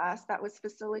and class that was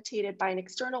facilitated by an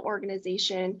external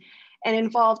organization and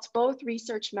involved both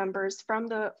research members from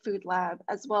the food lab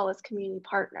as well as community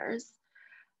partners.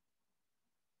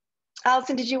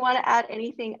 Allison, did you want to add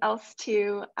anything else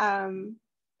to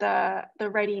the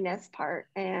readiness part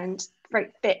and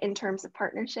right fit in terms of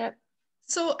partnership?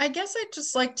 So I guess I'd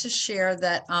just like to share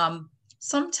that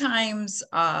sometimes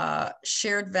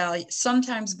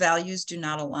sometimes values do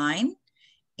not align,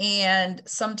 and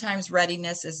sometimes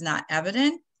readiness is not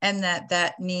evident, and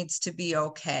that needs to be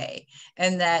okay.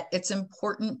 And that it's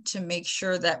important to make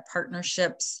sure that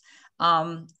partnerships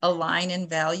align in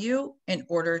value in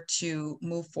order to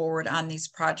move forward on these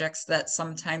projects that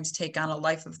sometimes take on a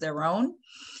life of their own.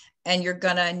 And you're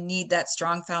gonna need that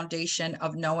strong foundation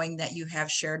of knowing that you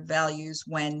have shared values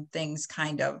when things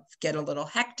kind of get a little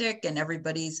hectic and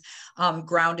everybody's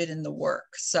grounded in the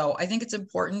work. So I think it's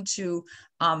important to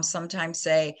sometimes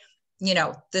say, you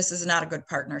know, this is not a good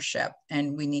partnership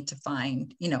and we need to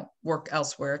find, you know, work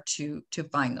elsewhere to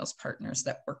find those partners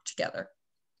that work together.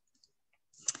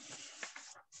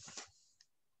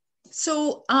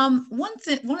 So one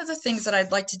of the things that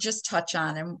I'd like to just touch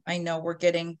on, and I know we're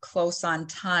getting close on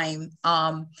time,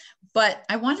 but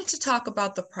I wanted to talk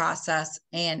about the process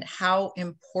and how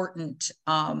important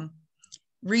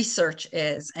research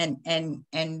is,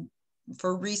 and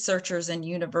for researchers and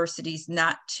universities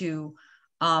not to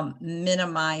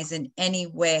minimize in any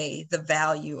way the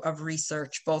value of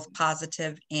research, both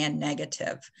positive and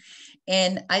negative.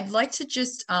 And I'd like to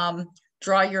just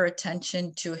draw your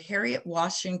attention to Harriet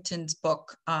Washington's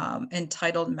book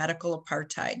entitled Medical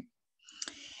Apartheid.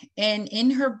 And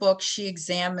in her book, she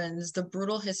examines the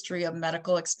brutal history of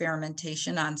medical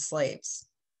experimentation on slaves.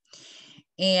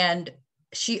 And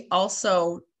she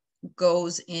also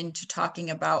goes into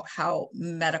talking about how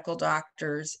medical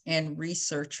doctors and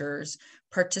researchers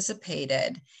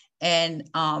participated and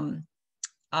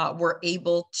were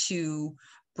able to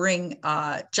bring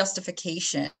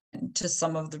justification to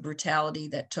some of the brutality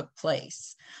that took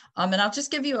place. And I'll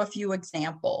just give you a few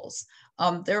examples.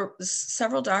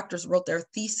 Several doctors wrote their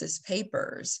thesis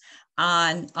papers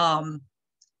on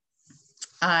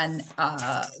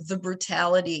the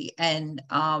brutality, and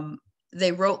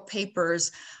they wrote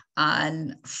papers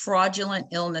on fraudulent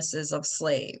illnesses of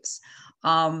slaves.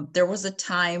 There was a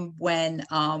time when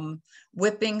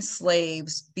whipping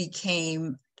slaves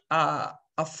became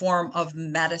a form of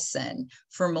medicine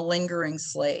for malingering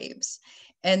slaves.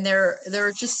 And there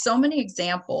are just so many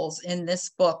examples in this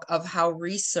book of how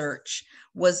research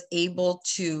was able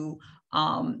to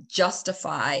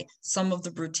justify some of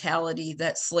the brutality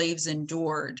that slaves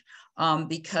endured,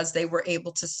 because they were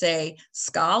able to say,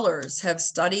 scholars have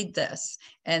studied this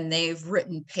and they've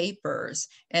written papers,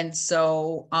 and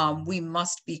so we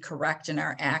must be correct in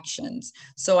our actions.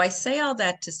 So I say all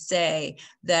that to say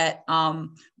that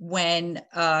when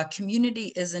a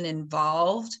community isn't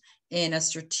involved in a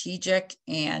strategic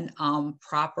and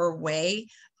proper way,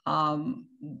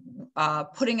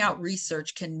 putting out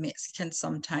research can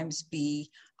sometimes be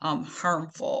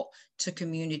harmful to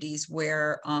communities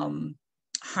where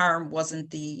harm wasn't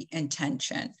the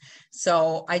intention.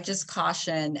 So I just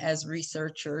caution as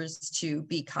researchers to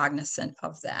be cognizant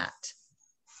of that.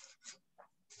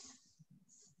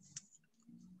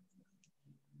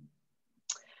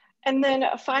 And then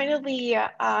finally,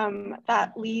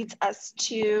 that leads us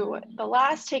to the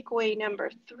last takeaway, number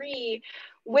 3.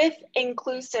 With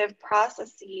inclusive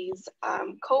processes,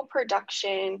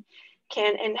 co-production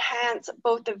can enhance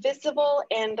both the visible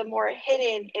and the more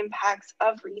hidden impacts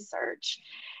of research.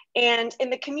 And in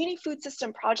the Community Food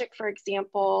System Project, for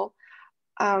example,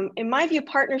 in my view,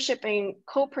 partnership and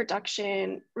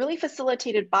co-production really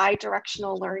facilitated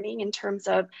bi-directional learning in terms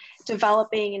of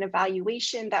developing an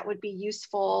evaluation that would be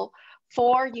useful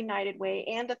for United Way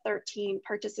and the 13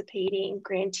 participating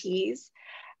grantees,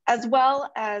 as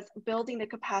well as building the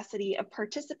capacity of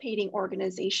participating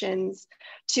organizations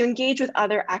to engage with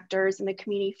other actors in the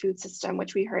community food system,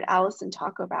 which we heard Allison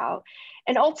talk about.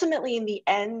 And ultimately, in the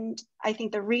end, I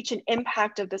think the reach and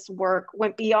impact of this work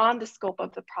went beyond the scope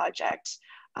of the project,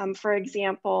 for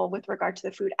example, with regard to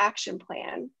the Food Action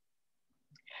Plan.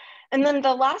 And then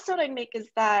the last note I'd make is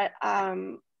that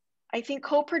I think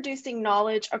co-producing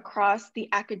knowledge across the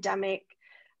academic,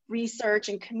 research,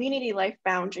 and community life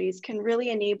boundaries can really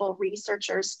enable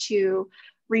researchers to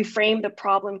reframe the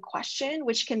problem question,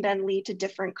 which can then lead to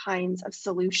different kinds of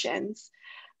solutions.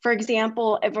 For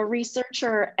example, if a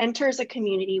researcher enters a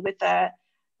community with a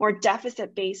more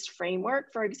deficit-based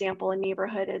framework, for example, a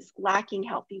neighborhood is lacking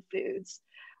healthy foods,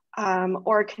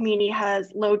 or a community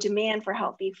has low demand for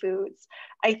healthy foods,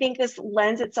 I think this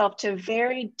lends itself to a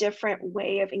very different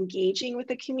way of engaging with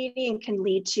the community and can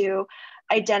lead to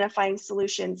identifying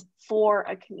solutions for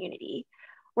a community.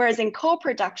 Whereas in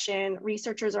co-production,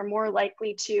 researchers are more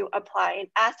likely to apply an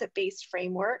asset-based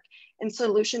framework, and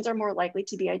solutions are more likely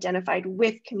to be identified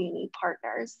with community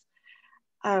partners.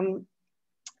 And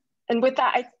with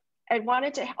that, I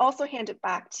wanted to also hand it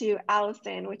back to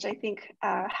Allison, which I think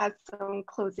has some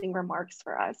closing remarks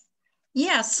for us.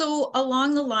 Yeah, so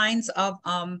along the lines of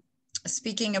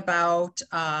speaking about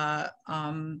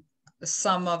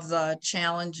some of the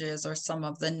challenges or some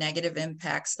of the negative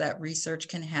impacts that research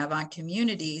can have on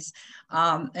communities,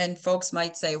 and folks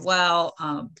might say, well,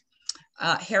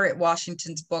 Harriet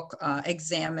Washington's book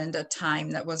examined a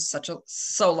time that was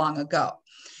so long ago.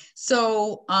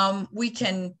 So we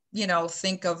can,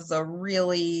 think of the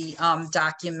really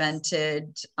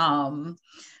documented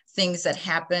things that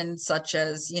happened, such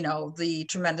as, the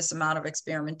tremendous amount of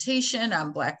experimentation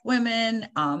on Black women,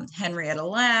 Henrietta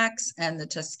Lacks, and the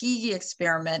Tuskegee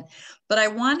experiment. But I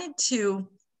wanted to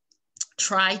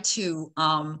try to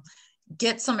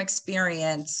get some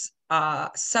experience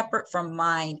separate from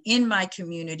mine in my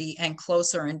community and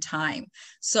closer in time.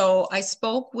 So I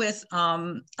spoke with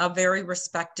a very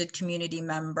respected community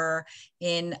member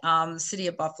in the city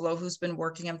of Buffalo who's been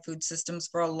working on food systems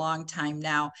for a long time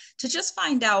now, to just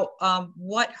find out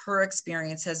what her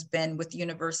experience has been with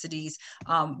universities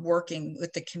working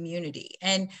with the community.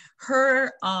 And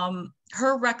her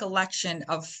recollection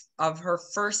of her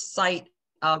first sight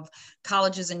of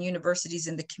colleges and universities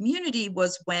in the community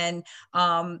was when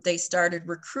they started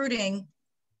recruiting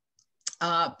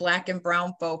Black and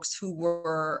brown folks who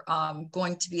were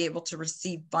going to be able to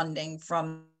receive funding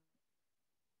from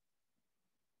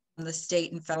the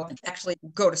state and federal, actually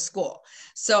go to school.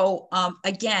 So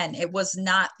again, it was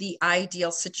not the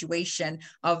ideal situation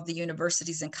of the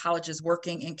universities and colleges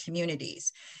working in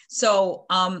communities. So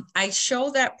I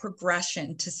show that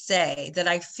progression to say that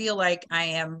I feel like I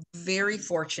am very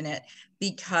fortunate,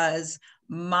 because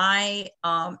my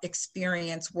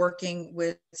experience working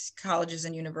with colleges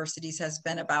and universities has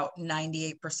been about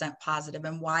 98% positive.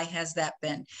 And why has that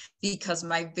been? Because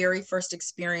my very first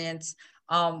experience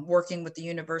working with the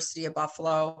University of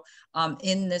Buffalo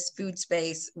in this food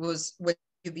space was with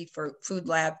UB Food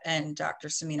Lab and Dr.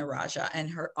 Samina Raja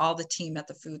and all the team at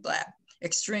the Food Lab.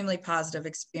 Extremely positive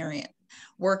experience.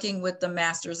 Working with the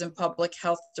Masters in Public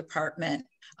Health Department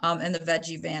and the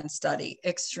Veggie Van study,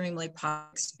 extremely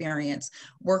positive experience.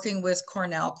 Working with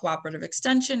Cornell Cooperative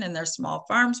Extension and their Small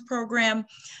Farms program,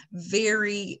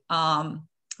 very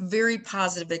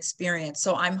positive experience.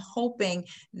 So I'm hoping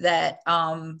that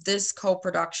this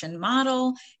co-production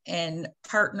model and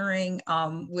partnering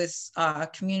with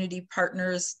community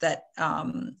partners that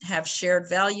have shared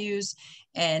values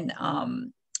and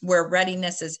where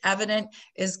readiness is evident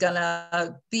is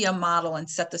gonna be a model and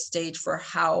set the stage for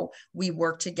how we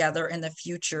work together in the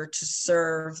future to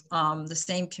serve the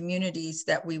same communities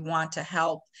that we want to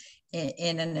help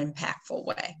in an impactful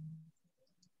way.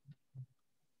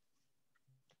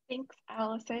 Thanks,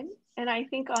 Allison. And I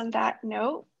think on that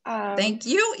note, thank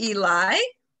you, Eli.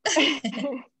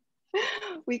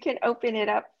 We can open it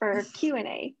up for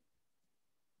Q&A.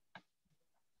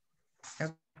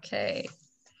 Okay.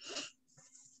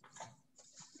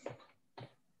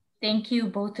 Thank you,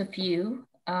 both of you.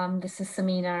 This is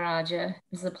Samina Raja.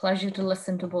 It's a pleasure to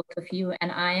listen to both of you,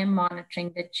 and I am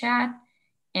monitoring the chat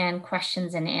and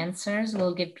questions and answers.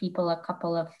 We'll give people a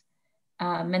couple of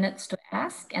minutes to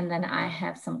ask, and then I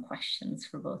have some questions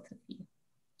for both of you.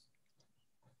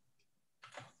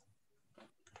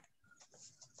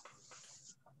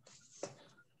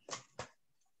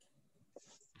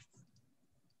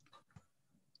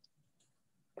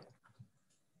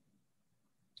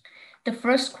 The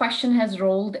first question has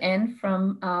rolled in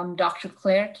from Dr.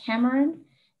 Claire Cameron,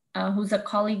 who's a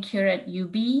colleague here at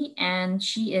UB, and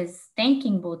she is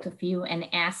thanking both of you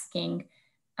and asking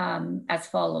as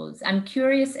follows. I'm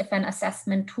curious if an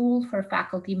assessment tool for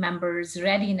faculty members'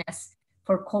 readiness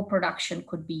for co-production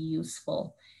could be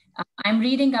useful. I'm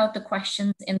reading out the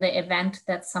questions in the event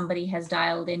that somebody has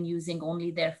dialed in using only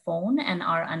their phone and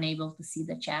are unable to see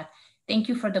the chat. Thank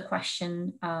you for the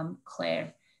question,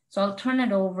 Claire. So I'll turn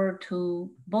it over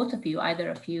to both of you, either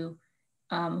of you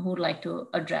who would like to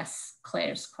address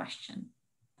Claire's question.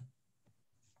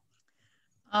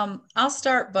 I'll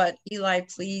start, but Eli,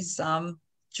 please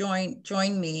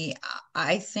join me.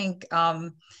 I think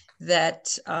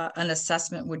that an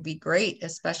assessment would be great,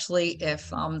 especially if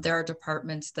there are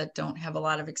departments that don't have a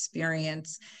lot of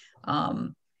experience.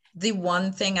 The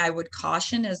one thing I would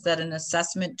caution is that an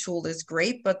assessment tool is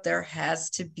great, but there has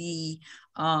to be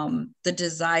the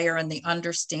desire and the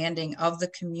understanding of the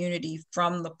community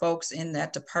from the folks in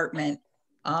that department.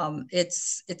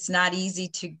 It's not easy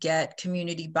to get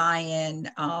community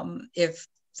buy-in if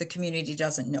the community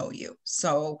doesn't know you.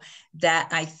 So that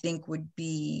I think would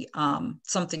be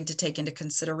something to take into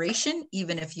consideration,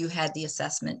 even if you had the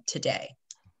assessment today.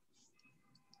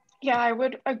 Yeah, I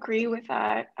would agree with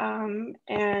that.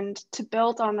 And to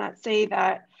build on that, say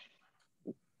that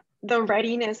the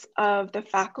readiness of the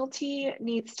faculty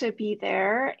needs to be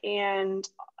there. And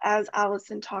as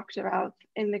Allison talked about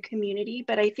in the community,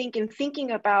 but I think in thinking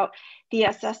about the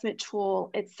assessment tool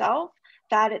itself,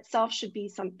 that itself should be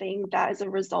something that is a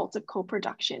result of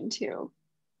co-production too.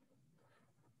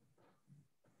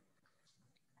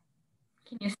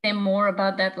 Can you say more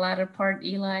about that latter part,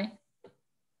 Eli?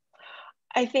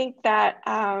 I think that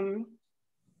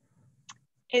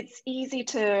it's easy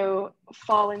to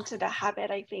fall into the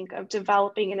habit, I think, of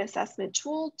developing an assessment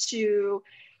tool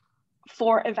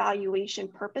for evaluation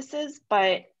purposes,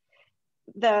 but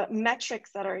the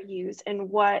metrics that are used and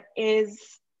what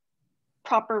is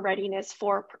proper readiness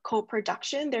for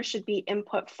co-production, there should be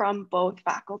input from both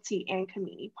faculty and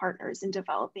community partners in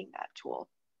developing that tool.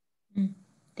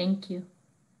 Thank you.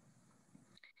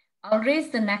 I'll raise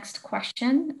the next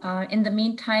question. In the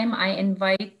meantime, I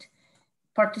invite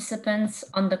participants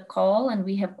on the call, and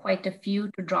we have quite a few,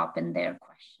 to drop in their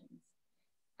questions.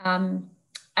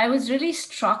 I was really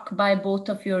struck by both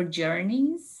of your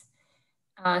journeys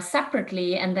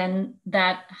separately, and then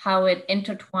how it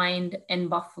intertwined in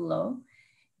Buffalo.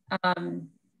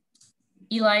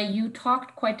 Eli, you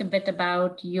talked quite a bit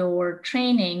about your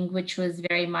training, which was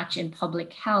very much in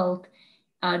public health,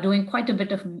 doing quite a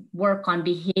bit of work on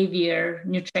behavior,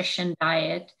 nutrition,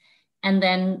 diet, and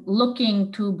then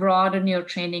looking to broaden your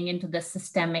training into the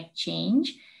systemic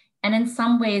change. And in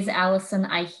some ways, Allison,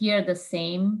 I hear the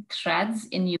same threads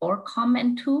in your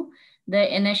comment too,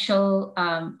 the initial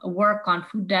work on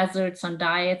food deserts, on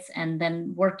diets, and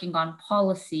then working on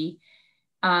policy.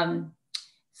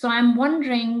 So I'm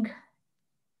wondering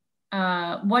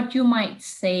what you might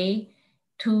say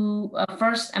to,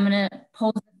 first I'm gonna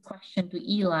pose a question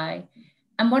to Eli.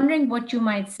 I'm wondering what you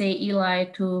might say, Eli,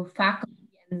 to faculty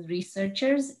and Hopkins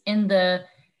researchers in the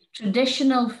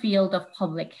traditional field of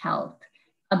public health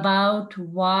about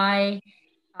why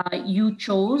you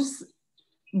chose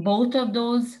both of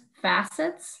those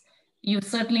facets. You've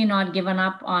certainly not given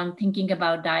up on thinking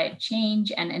about diet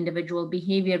change and individual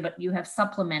behavior, but you have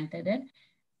supplemented it.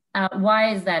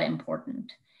 Why is that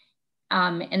important?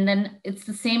 And then it's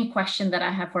the same question that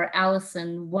I have for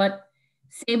Allison.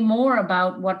 Say more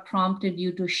about what prompted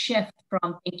you to shift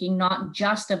from thinking not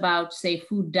just about, say,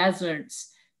 food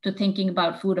deserts to thinking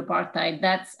about food apartheid.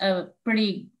 That's a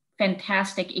pretty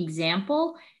fantastic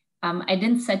example. I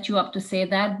didn't set you up to say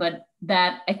that, but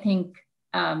that I think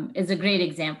is a great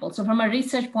example. So from a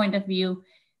research point of view,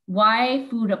 why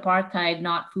food apartheid,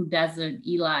 not food desert,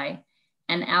 Eli?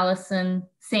 And Allison,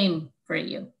 same for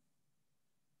you.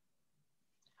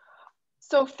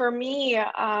 So for me,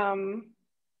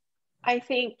 I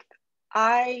think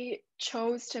I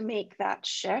chose to make that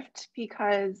shift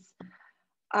because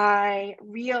I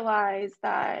realized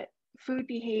that food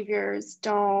behaviors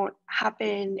don't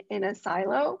happen in a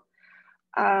silo.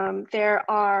 There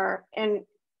are, and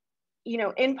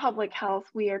in public health,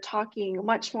 we are talking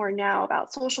much more now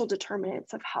about social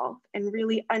determinants of health and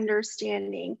really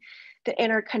understanding the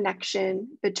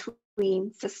interconnection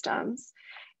between systems.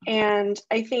 And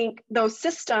I think those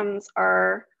systems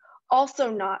are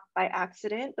also not by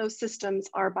accident. Those systems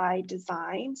are by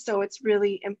design. So it's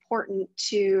really important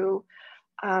to,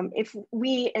 if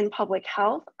we in public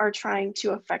health are trying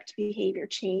to affect behavior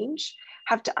change,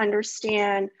 have to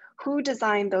understand who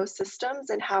designed those systems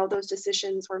and how those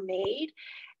decisions were made,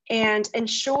 and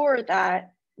ensure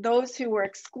that those who were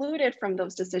excluded from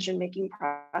those decision-making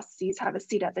processes have a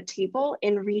seat at the table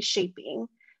in reshaping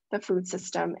the food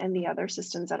system and the other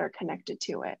systems that are connected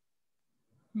to it.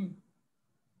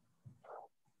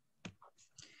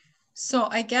 So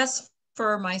I guess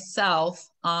for myself,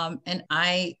 and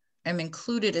I am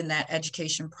included in that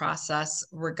education process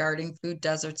regarding food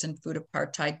deserts and food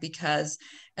apartheid, because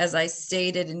as I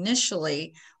stated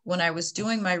initially, when I was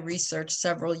doing my research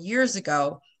several years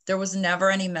ago, there was never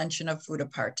any mention of food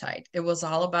apartheid. It was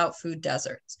all about food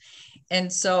deserts.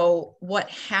 And so what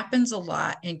happens a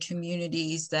lot in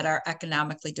communities that are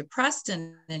economically depressed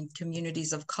and in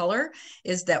communities of color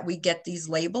is that we get these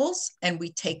labels and we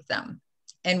take them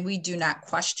and we do not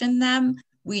question them.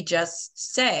 We just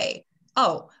say,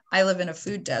 oh, I live in a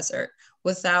food desert,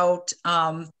 without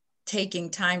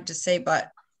taking time to say,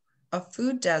 but a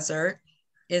food desert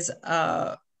is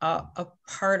a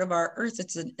part of our earth.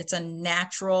 It's a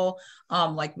natural,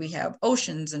 like we have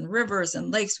oceans and rivers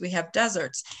and lakes, we have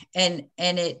deserts, and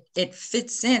it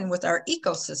fits in with our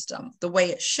ecosystem the way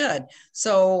it should.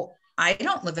 So I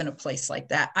don't live in a place like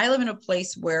that. I live in a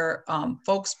place where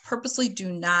folks purposely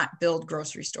do not build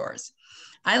grocery stores.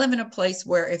 I live in a place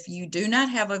where if you do not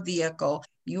have a vehicle,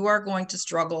 you are going to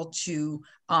struggle to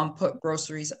put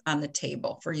groceries on the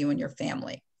table for you and your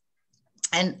family.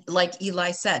 And like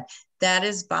Eli said, that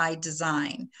is by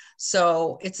design.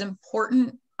 So it's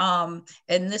important. And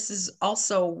this is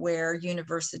also where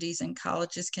universities and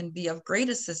colleges can be of great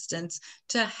assistance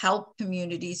to help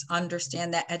communities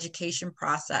understand that education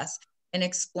process and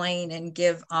explain and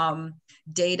give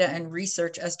data and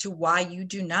research as to why you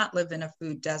do not live in a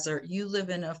food desert. You live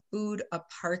in a food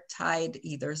apartheid,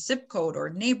 either zip code or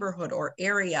neighborhood or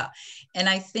area. And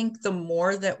I think the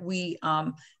more that we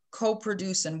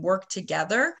co-produce and work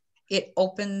together, it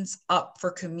opens up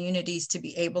for communities to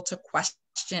be able to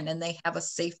question, and they have a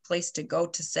safe place to go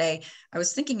to say, I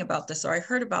was thinking about this, or I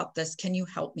heard about this, can you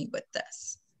help me with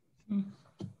this?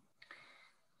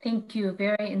 Thank you,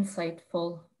 very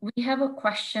insightful. We have a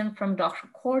question from Dr.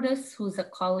 Cordes, who's a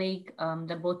colleague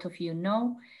that both of you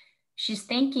know. She's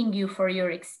thanking you for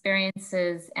your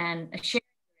experiences and sharing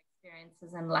your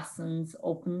experiences and lessons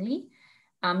openly.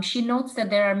 She notes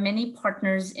that there are many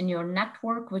partners in your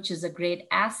network, which is a great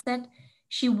asset.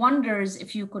 She wonders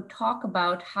if you could talk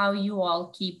about how you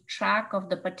all keep track of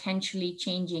the potentially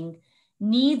changing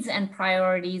needs and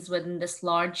priorities within this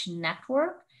large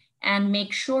network and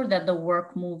make sure that the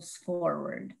work moves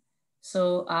forward.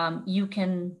 So you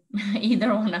can,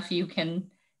 either one of you can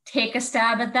take a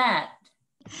stab at that.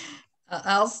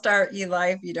 I'll start, Eli,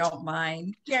 if you don't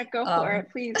mind. Yeah, go for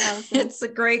it, please, Allison. It's a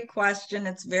great question.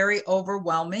 It's very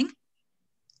overwhelming.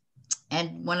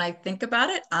 And when I think about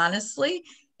it, honestly,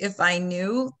 if I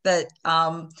knew that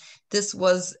this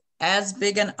was as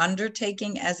big an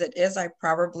undertaking as it is, I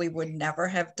probably would never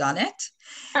have done it.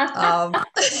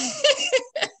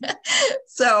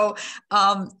 So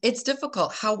it's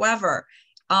difficult. However,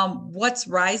 what's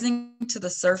rising to the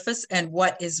surface and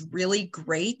what is really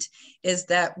great is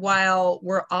that while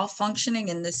we're all functioning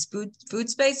in this food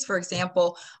space, for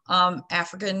example,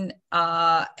 African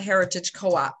Heritage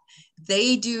Co-op,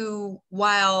 they do,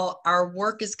 while our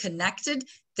work is connected,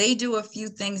 they do a few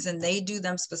things and they do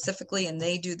them specifically and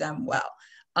they do them well.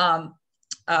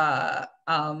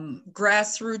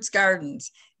 Grassroots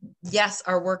Gardens, yes,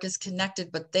 our work is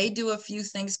connected, but they do a few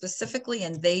things specifically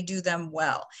and they do them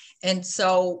well. And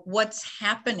so what's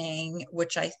happening,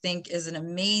 which I think is an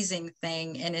amazing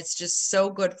thing, and it's just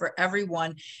so good for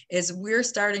everyone, is we're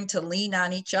starting to lean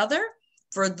on each other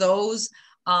for those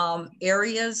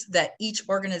areas that each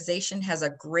organization has a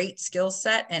great skill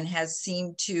set and has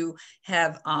seemed to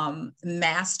have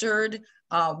mastered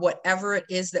whatever it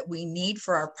is that we need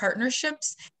for our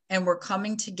partnerships. And we're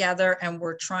coming together and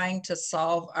we're trying to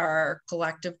solve our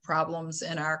collective problems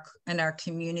in our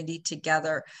community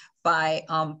together by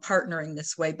partnering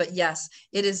this way. But yes,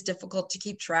 it is difficult to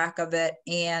keep track of it.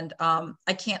 And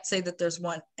I can't say that there's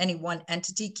any one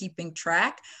entity keeping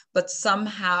track, but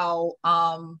somehow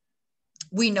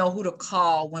we know who to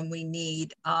call when we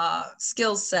need a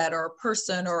skill set or a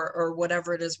person or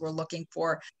whatever it is we're looking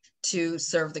for to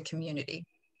serve the community.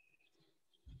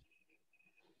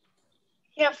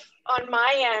 Yeah, on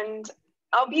my end,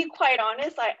 I'll be quite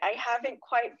honest, I haven't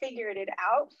quite figured it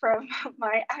out from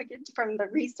the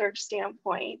research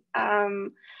standpoint.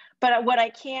 But what I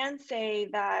can say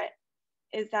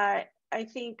is that I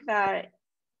think that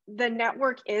the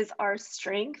network is our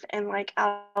strength. And like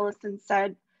Allison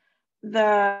said,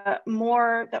 the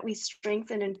more that we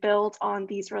strengthen and build on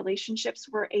these relationships,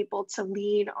 we're able to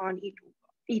lean on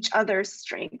each other's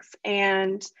strengths.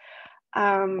 And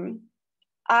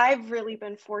I've really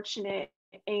been fortunate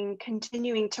in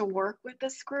continuing to work with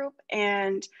this group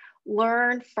and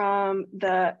learn from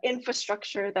the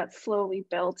infrastructure that's slowly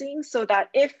building, so that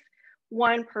if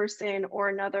one person or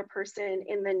another person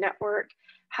in the network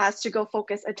has to go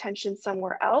focus attention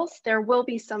somewhere else, there will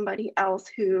be somebody else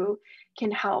who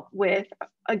can help with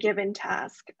a given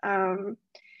task.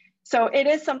 So it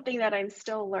is something that I'm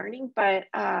still learning, but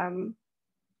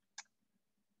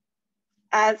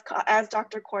as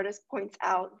Dr. Cordes points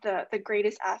out, the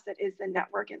greatest asset is the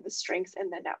network and the strengths in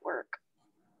the network.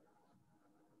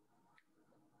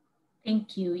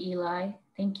 Thank you, Eli.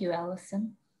 Thank you,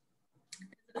 Allison.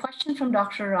 A question from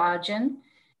Dr. Rajan,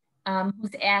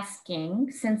 who's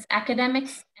asking, since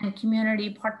academics and community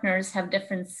partners have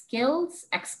different skills,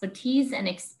 expertise, and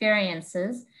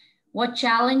experiences, what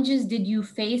challenges did you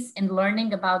face in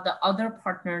learning about the other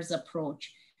partners'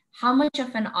 approach? How much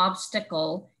of an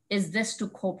obstacle is this to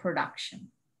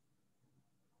co-production?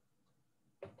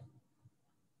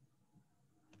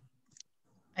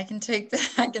 I can take that.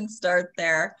 I can start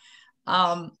there.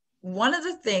 One of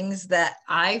the things that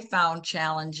I found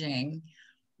challenging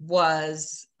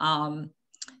was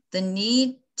the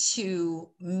need to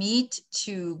meet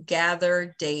to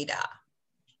gather data.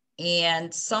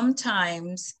 And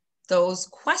sometimes those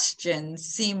questions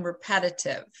seem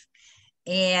repetitive.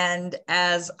 And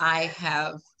as I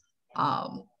have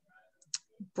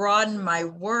broaden my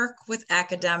work with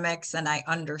academics and I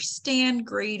understand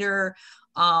greater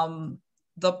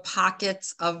the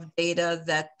pockets of data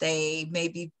that they may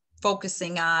be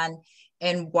focusing on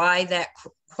and why that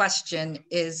question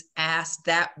is asked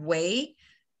that way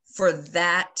for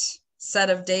that set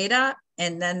of data,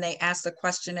 and then they ask the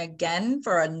question again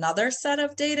for another set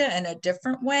of data in a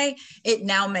different way, it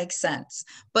now makes sense.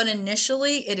 But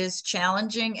initially it is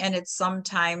challenging, and it's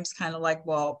sometimes kind of like,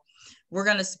 well, we're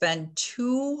going to spend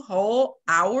 2 whole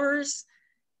hours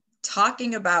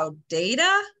talking about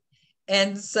data.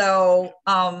 And so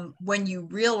when you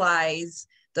realize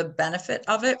the benefit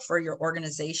of it for your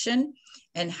organization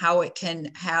and how it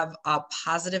can have a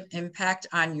positive impact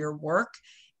on your work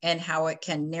and how it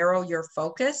can narrow your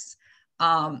focus,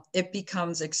 it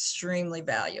becomes extremely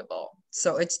valuable.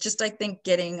 So it's just, I think,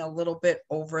 getting a little bit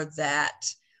over that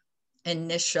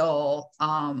initial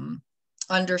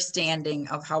understanding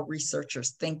of how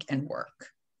researchers think and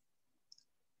work.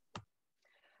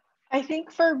 I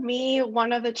think for me,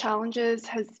 one of the challenges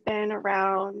has been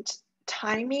around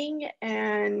timing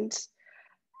and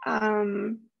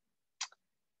the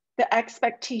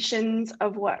expectations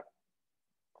of what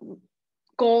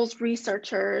goals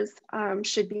researchers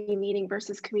should be meeting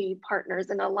versus community partners,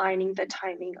 and aligning the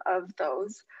timing of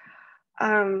those.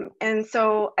 And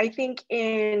so I think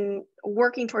in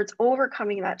working towards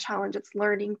overcoming that challenge, it's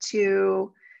learning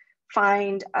to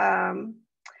find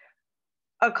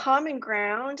a common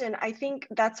ground. And I think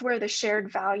that's where the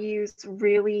shared values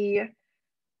really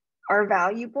are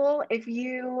valuable. If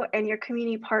you and your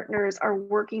community partners are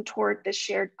working toward the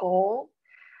shared goal,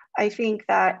 I think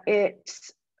that it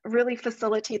really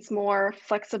facilitates more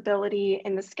flexibility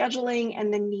in the scheduling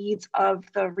and the needs of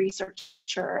the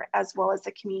researcher as well as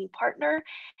the community partner,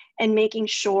 and making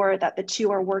sure that the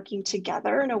two are working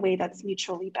together in a way that's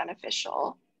mutually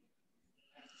beneficial.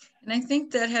 And I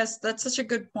think that's such a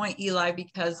good point, Eli,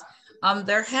 because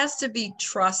there has to be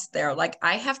trust there. Like,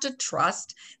 I have to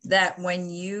trust that when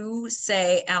you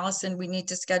say, Allison, we need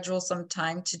to schedule some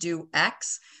time to do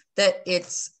X, that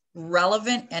it's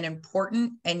relevant and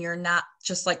important, and you're not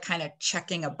just like kind of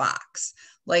checking a box.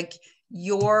 Like,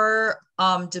 your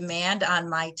demand on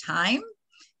my time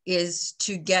is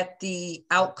to get the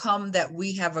outcome that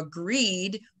we have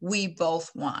agreed we both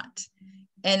want.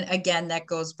 And again, that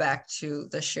goes back to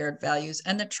the shared values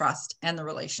and the trust and the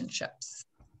relationships.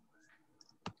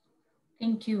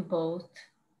 Thank you both.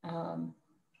 I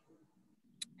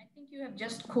think you have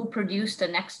just co-produced the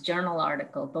next journal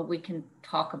article, but we can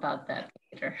talk about that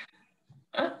later.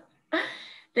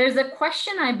 There's a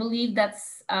question, I believe,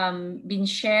 that's been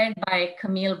shared by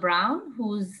Camille Brown,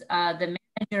 who's the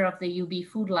manager of the UB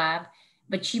Food Lab,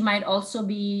 but she might also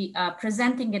be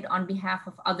presenting it on behalf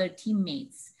of other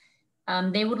teammates.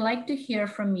 They would like to hear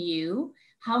from you.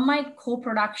 How might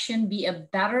co-production be a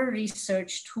better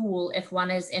research tool if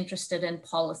one is interested in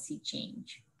policy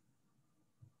change?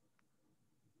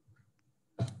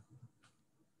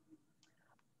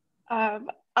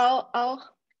 I'll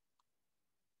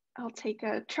take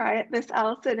a try at this,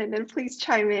 Allison, and then please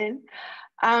chime in.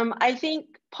 I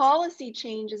think policy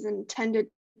change is intended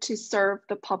to serve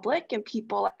the public and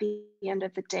people at the end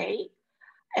of the day.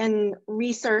 And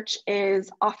research is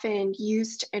often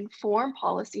used to inform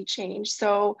policy change.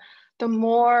 So the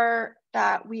more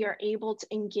that we are able to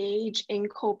engage in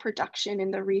co-production in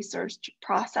the research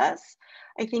process,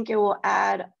 I think it will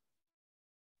add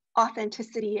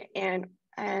authenticity and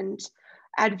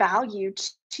add value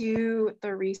to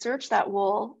the research that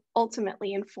will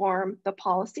ultimately inform the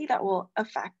policy that will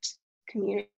affect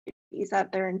communities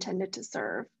that they're intended to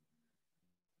serve.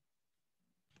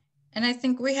 And I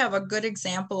think we have a good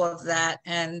example of that.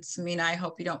 And Samina, I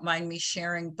hope you don't mind me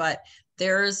sharing, but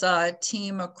there's a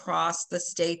team across the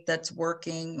state that's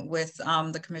working with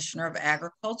the Commissioner of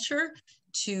Agriculture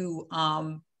to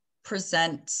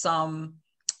present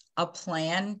a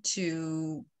plan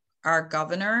to our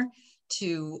governor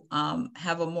to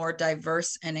have a more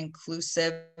diverse and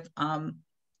inclusive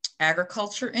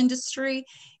agriculture industry.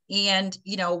 And,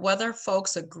 you know, whether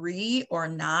folks agree or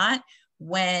not,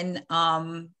 when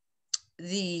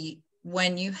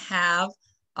you have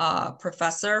a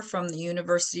professor from the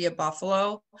University of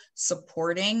Buffalo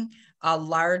supporting a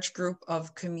large group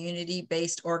of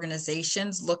community-based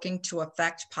organizations looking to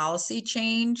affect policy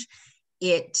change,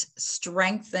 it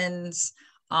strengthens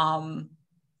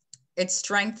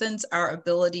our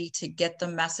ability to get the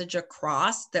message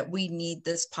across that we need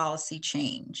this policy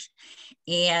change.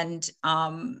 And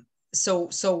so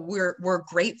we're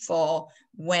grateful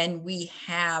when we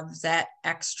have that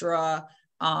extra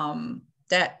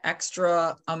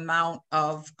amount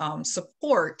of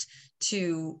support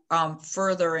to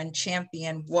further and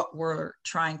champion what we're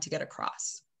trying to get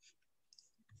across.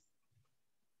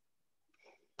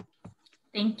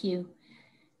 Thank you.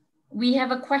 We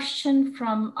have a question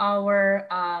from our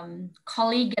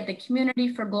colleague at the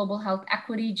Community for Global Health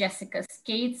Equity, Jessica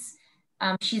Skates.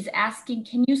 She's asking,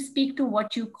 can you speak to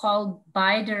what you call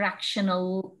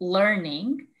bidirectional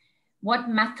learning? What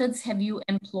methods have you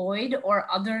employed or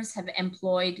others have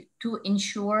employed to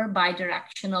ensure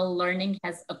bidirectional learning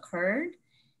has occurred,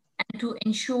 and to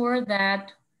ensure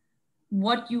that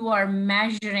what you are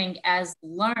measuring as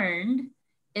learned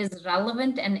is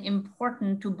relevant and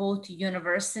important to both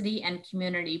university and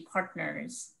community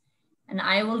partners? And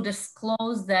I will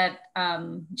disclose that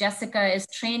Jessica is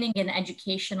training in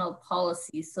educational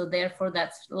policy, so therefore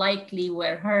that's likely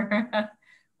where her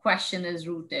question is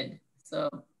rooted. So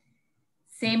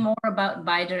say more about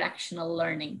bidirectional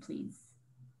learning, please.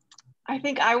 I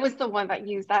think I was the one that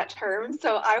used that term,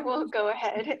 so I will go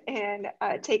ahead and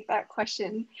take that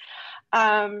question.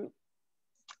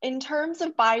 In terms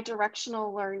of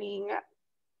bidirectional learning,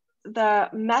 the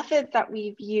methods that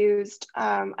we've used,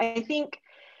 I think,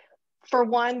 for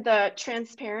one, the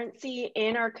transparency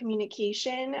in our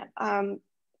communication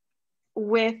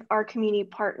with our community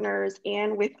partners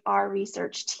and with our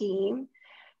research team,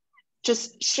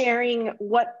 just sharing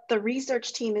what the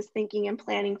research team is thinking and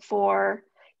planning for,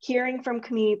 hearing from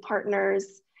community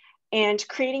partners, and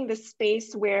creating the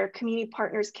space where community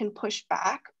partners can push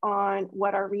back on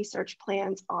what our research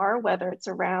plans are, whether it's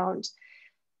around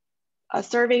a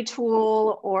survey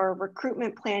tool or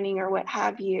recruitment planning or what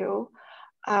have you.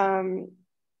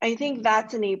 I think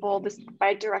that's enabled this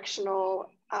bidirectional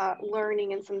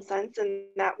learning in some sense, and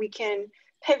that we can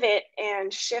pivot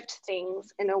and shift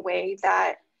things in a way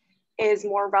that is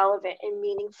more relevant and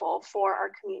meaningful for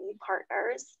our community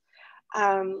partners.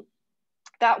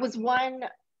 That was one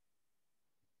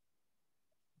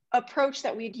approach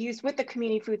that we'd used with the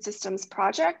Community Food Systems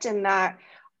Project, and that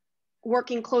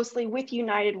working closely with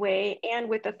United Way and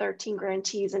with the 13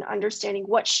 grantees and understanding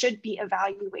what should be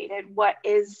evaluated, what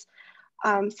is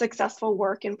successful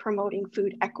work in promoting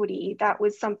food equity. That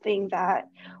was something that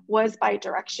was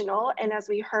bidirectional. And as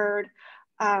we heard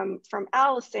from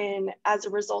Allison, as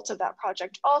a result of that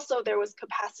project, also there was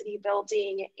capacity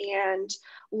building and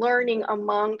learning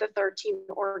among the 13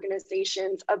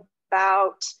 organizations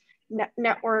about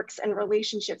networks and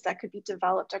relationships that could be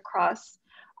developed across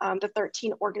the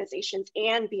 13 organizations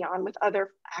and beyond with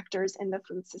other actors in the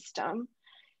food system.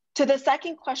 To the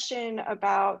second question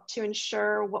about to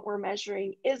ensure what we're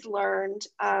measuring is learned,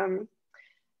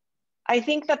 I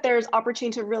think that there's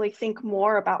opportunity to really think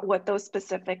more about what those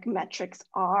specific metrics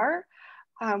are,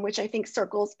 which I think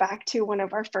circles back to one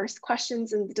of our first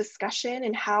questions in the discussion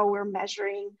and how we're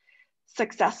measuring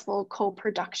successful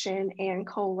co-production and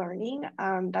co-learning.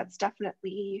 That's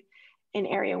definitely an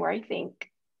area where I think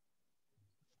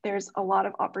there's a lot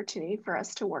of opportunity for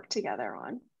us to work together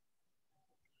on.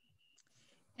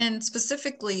 And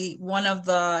specifically, one of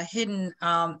the hidden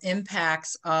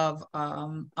impacts of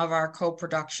our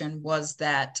co-production was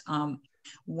that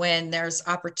when there's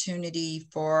opportunity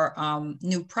for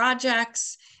new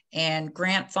projects and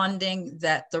grant funding,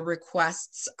 that the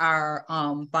requests are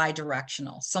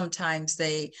bi-directional. Sometimes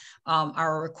they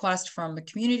are a request from a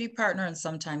community partner, and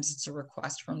sometimes it's a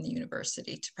request from the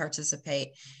university to participate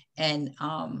and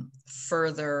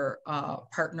further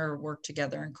partner work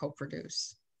together and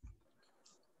co-produce.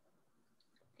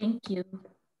 Thank you.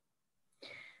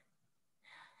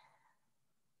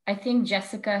 I think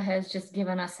Jessica has just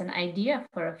given us an idea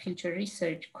for a future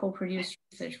research, co-produced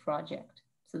research project.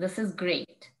 So this is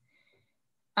great.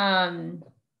 The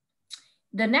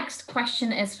next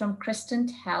question is from Kristen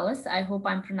Tallis. I hope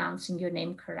I'm pronouncing your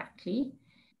name correctly.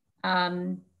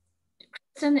 Kristen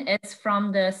is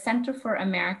from the Center for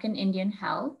American Indian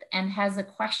Health and has a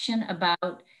question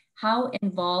about how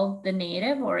involved the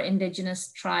Native or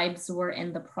Indigenous tribes were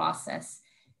in the process.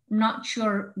 I'm not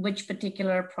sure which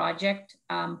particular project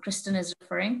Kristen is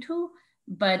referring to,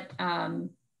 but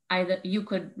either you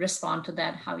could respond to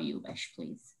that how you wish,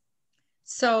 please.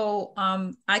 So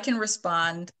I can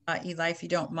respond, Eli, if you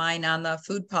don't mind, on the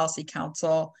Food Policy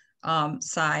Council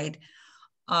side.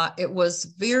 It was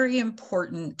very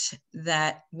important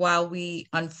that while we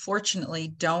unfortunately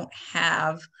don't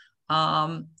have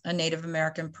a Native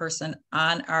American person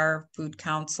on our Food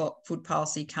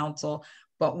Policy Council,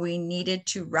 but we needed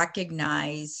to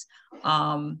recognize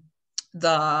the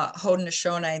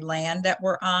Haudenosaunee land that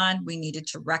we're on. We needed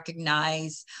to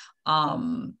recognize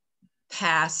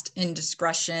past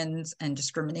indiscretions and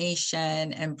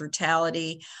discrimination and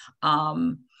brutality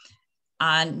on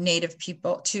Native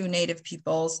people, to Native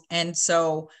peoples. And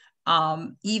so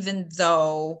even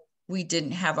though we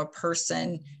didn't have a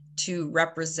person to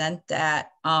represent that,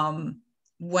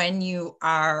 when you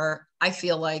are, I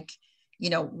feel like, you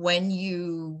know, when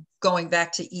you, going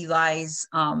back to Eli's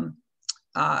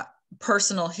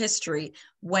personal history,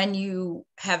 when you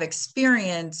have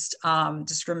experienced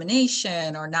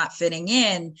discrimination or not fitting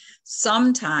in,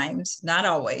 sometimes, not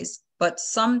always, but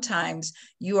sometimes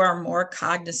you are more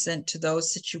cognizant to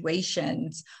those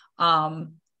situations,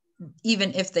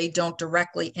 even if they don't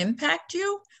directly impact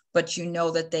you, but you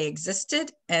know that they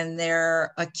existed and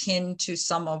they're akin to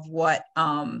some of what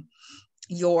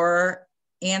your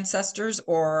ancestors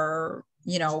or,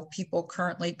 you know, people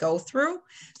currently go through.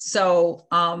 So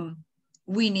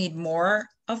we need more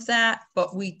of that,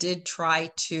 but we did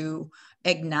try to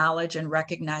acknowledge and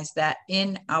recognize that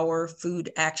in our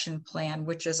food action plan,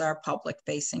 which is our public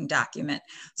facing document.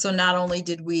 So not only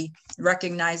did we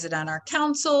recognize it on our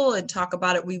council and talk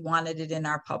about it, we wanted it in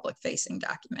our public facing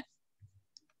document.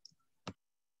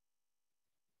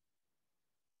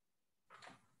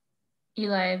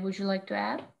 Eli, would you like to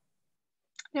add?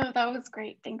 No, that was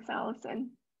great. Thanks,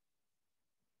 Allison.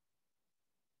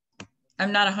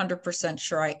 I'm not 100%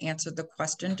 sure I answered the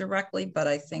question directly, but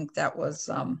I think that was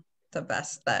the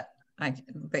best that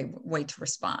way to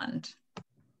respond.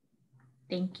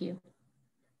 Thank you.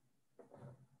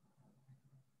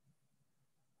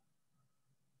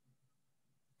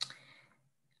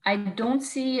 I don't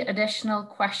see additional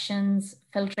questions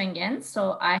filtering in,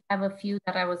 so I have a few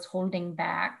that I was holding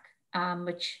back,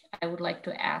 which I would like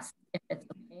to ask if it's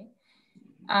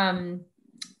okay.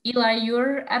 Eli,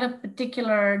 you're at a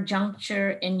particular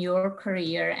juncture in your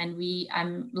career, and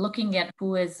I'm looking at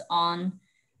who is on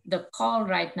the call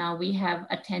right now. We have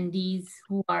attendees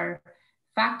who are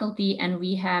faculty, and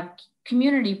we have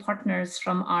community partners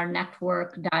from our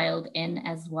network dialed in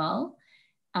as well.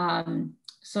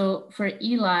 So for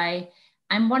Eli,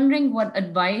 I'm wondering what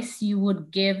advice you would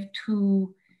give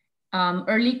to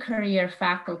early career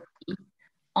faculty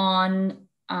on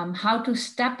how to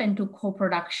step into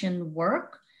co-production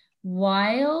work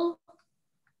while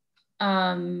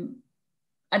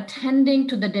attending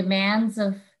to the demands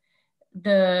of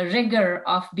the rigor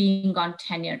of being on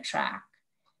tenure track.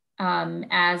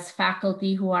 As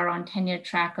faculty who are on tenure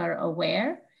track are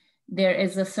aware, there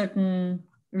is a certain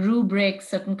rubric,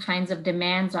 certain kinds of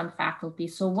demands on faculty.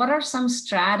 So what are some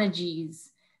strategies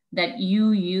that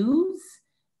you use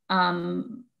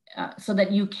so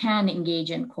that you can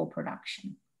engage in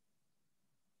co-production?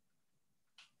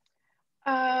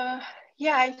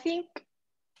 Yeah, I think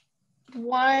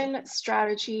one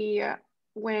strategy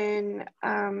when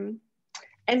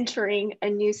entering a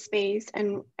new space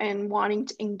and wanting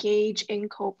to engage in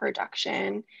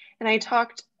co-production, and I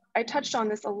touched on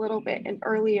this a little bit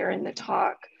earlier in the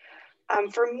talk.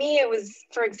 For me, it was,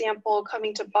 for example,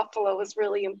 coming to Buffalo was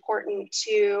really important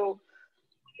to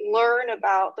learn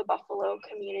about the Buffalo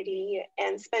community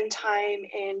and spend time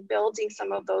in building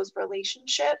some of those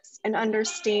relationships and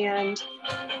understand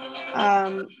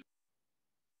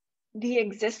the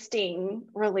existing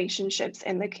relationships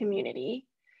in the community.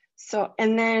 So,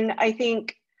 and then I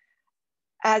think,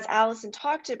 as Allison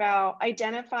talked about,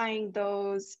 identifying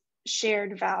those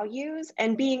shared values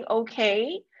and being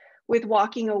okay with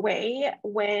walking away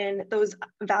when those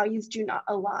values do not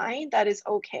align, that is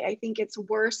okay. I think it's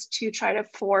worse to try to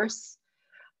force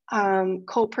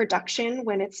co-production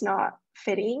when it's not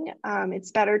fitting.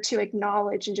 It's better to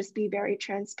acknowledge and just be very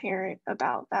transparent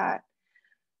about that.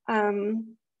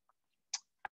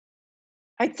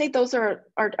 I'd say those are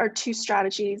two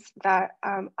strategies that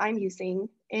I'm using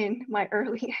in my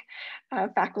early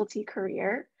faculty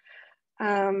career.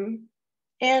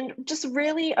 And just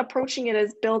really approaching it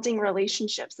as building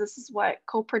relationships. This is what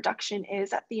co-production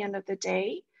is at the end of the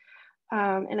day.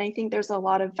 And I think there's a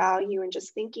lot of value in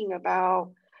just thinking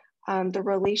about the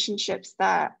relationships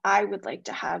that I would like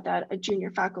to have, that a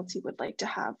junior faculty would like to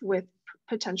have with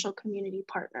potential community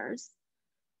partners.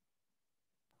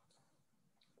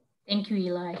 Thank you,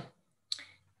 Eli.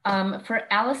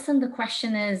 For Allison, the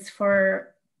question is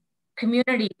for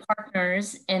community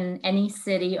partners in any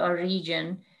city or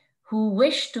region who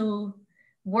wish to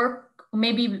work,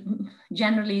 maybe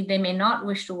generally they may not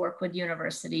wish to work with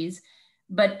universities,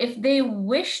 but if they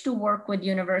wish to work with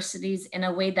universities in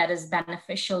a way that is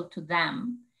beneficial to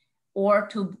them or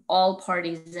to all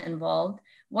parties involved,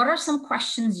 what are some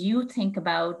questions you think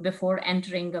about before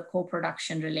entering a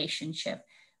co-production relationship?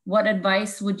 What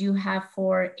advice would you have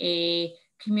for a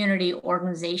community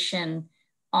organization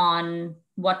on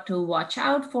what to watch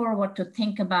out for, what to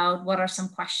think about? What are some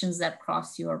questions that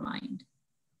cross your mind?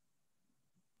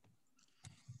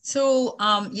 So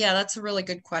yeah, that's a really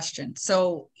good question.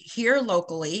 So here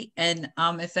locally, and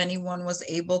if anyone was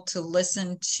able to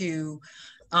listen to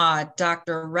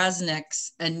Dr.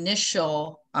 Resnick's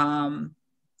initial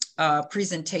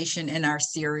presentation in our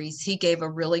series, he gave a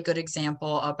really good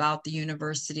example about the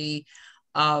University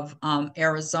of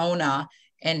Arizona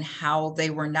and how they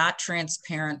were not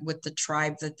transparent with the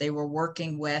tribe that they were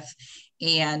working with.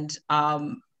 And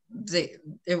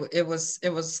it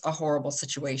was a horrible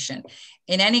situation.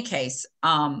 In any case,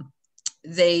 a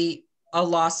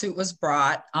lawsuit was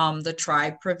brought, the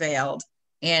tribe prevailed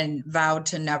and vowed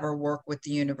to never work with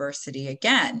the university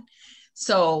again.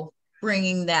 So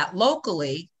bringing that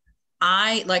locally,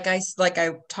 like I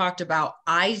talked about,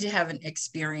 I haven't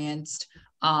experienced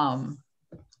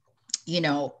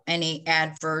any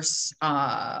adverse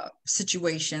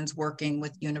situations working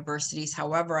with universities.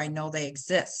 However, I know they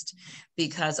exist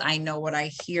because I know what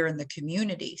I hear in the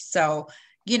community. So,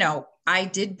 I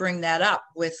did bring that up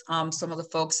with some of the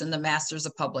folks in the Masters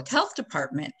of Public Health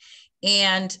department,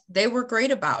 and they were great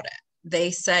about it.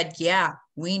 They said, yeah,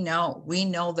 we know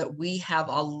that we have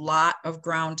a lot of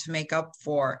ground to make up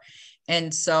for.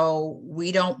 And so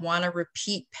we don't want to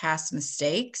repeat past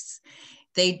mistakes.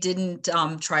 They didn't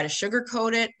try to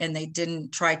sugarcoat it, and they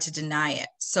didn't try to deny it.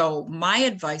 So my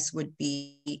advice would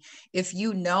be, if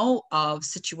you know of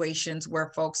situations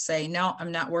where folks say, no,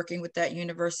 I'm not working with that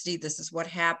university, this is what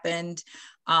happened,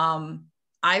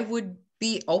 I would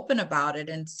be open about it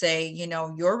and say,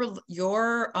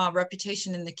 your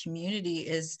reputation in the community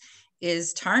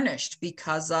is tarnished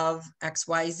because of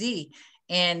XYZ.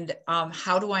 And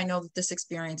how do I know that this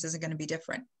experience isn't going to be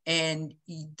different? And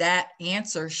that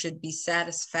answer should be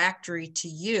satisfactory to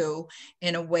you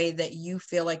in a way that you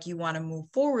feel like you want to move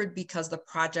forward, because the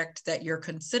project that you're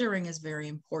considering is very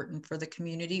important for the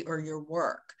community or your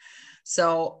work.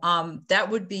 So that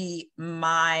would be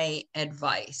my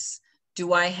advice.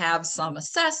 Do I have some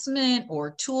assessment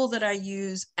or tool that I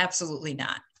use? Absolutely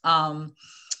not.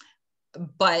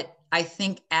 But I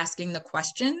think asking the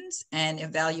questions and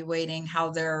evaluating how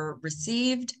they're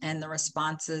received and the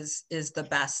responses is the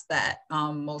best that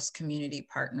most community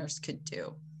partners could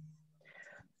do.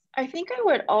 I think I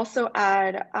would also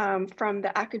add from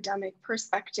the academic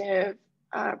perspective,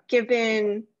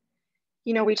 given,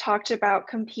 we talked about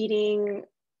competing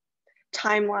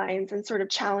timelines and sort of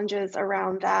challenges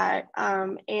around that.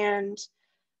 And,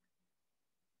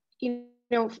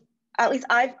 at least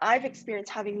I've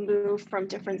experienced having moved from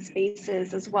different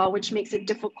spaces as well, which makes it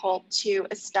difficult to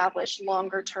establish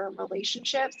longer term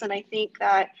relationships. And I think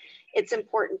that it's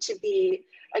important to be,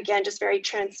 again, just very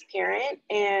transparent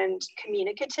and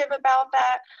communicative about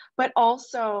that. But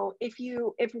also,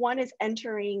 if one is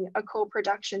entering a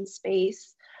co-production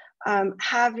space,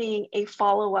 having a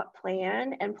follow-up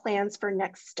plan and plans for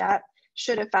next step,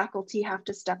 should a faculty have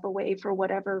to step away for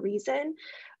whatever reason,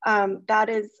 that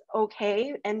is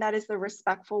okay. And that is the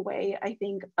respectful way, I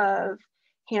think, of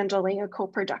handling a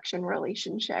co-production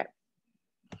relationship.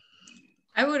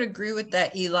 I would agree with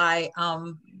that, Eli,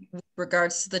 with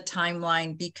regards to the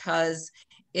timeline, because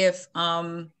if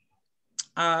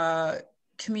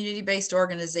community-based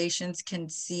organizations can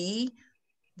see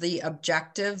the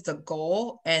objective, the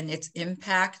goal, and its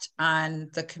impact on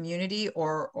the community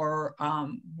or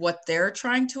what they're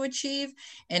trying to achieve,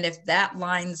 and if that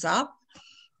lines up,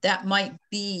 that might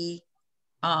be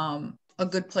a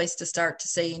good place to start to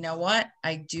say, you know what,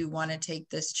 I do want to take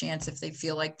this chance if they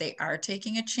feel like they are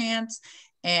taking a chance,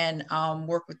 and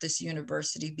work with this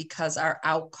university because our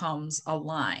outcomes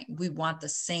align. We want the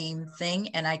same thing,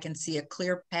 and I can see a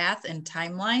clear path and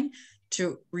timeline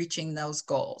to reaching those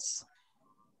goals.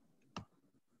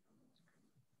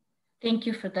 Thank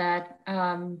you for that.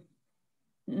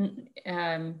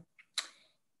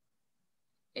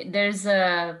 There's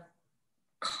a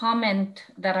comment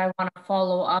that I want to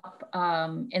follow up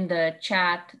in the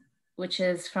chat, which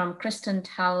is from Kristen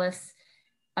Tallis,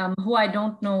 who I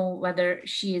don't know whether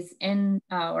she is in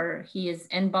or he is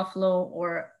in Buffalo,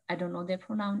 or I don't know their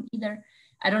pronoun either.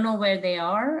 I don't know where they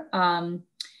are,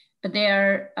 but they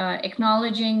are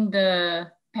acknowledging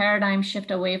the paradigm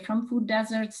shift away from food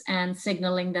deserts and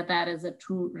signaling that that is a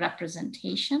true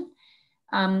representation.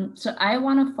 So I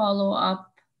want to follow up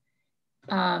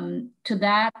to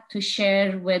that, to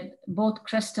share with both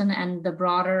Kristen and the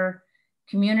broader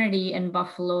community in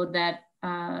Buffalo that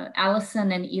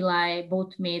Allison and Eli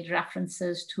both made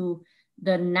references to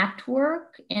the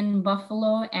network in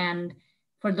Buffalo. And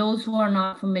for those who are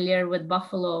not familiar with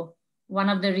Buffalo, one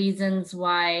of the reasons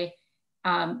why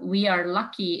we are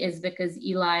lucky is because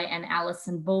Eli and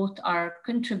Allison both are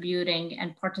contributing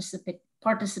and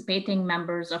participating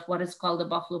members of what is called the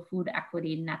Buffalo Food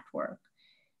Equity Network,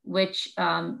 which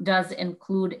does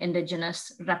include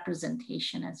Indigenous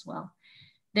representation as well.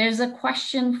 There's a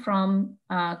question from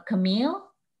Camille.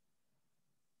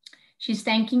 She's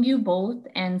thanking you both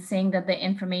and saying that the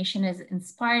information is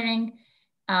inspiring.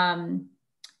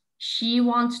 She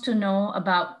wants to know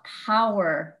about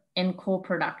power in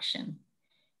co-production.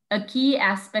 A key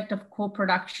aspect of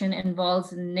co-production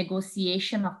involves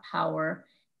negotiation of power,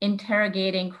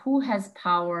 interrogating who has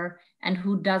power and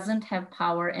who doesn't have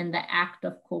power in the act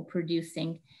of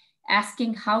co-producing,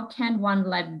 asking how can one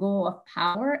let go of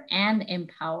power and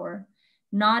empower.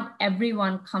 Not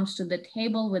everyone comes to the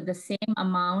table with the same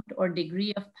amount or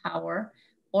degree of power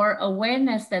or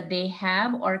awareness that they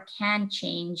have or can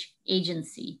change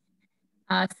agency.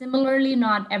 Similarly,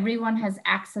 not everyone has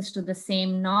access to the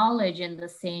same knowledge in the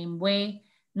same way.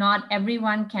 Not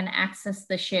everyone can access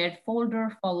the shared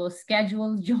folder, follow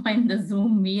schedules, join the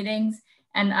Zoom meetings,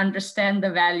 and understand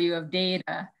the value of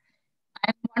data.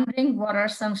 I'm wondering what are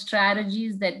some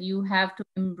strategies that you have to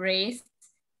embrace,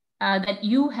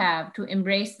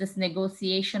 this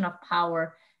negotiation of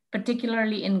power,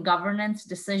 particularly in governance,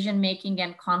 decision-making,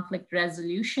 and conflict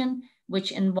resolution,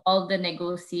 which involve the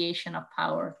negotiation of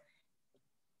power.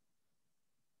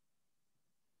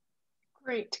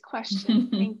 Great question.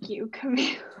 Thank you,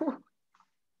 Camille.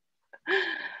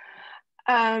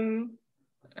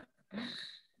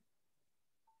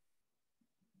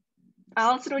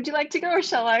 Allison, would you like to go or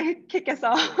shall I kick us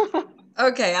off?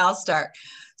 Okay, I'll start.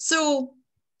 So,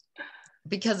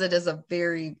 because it is a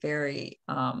very, very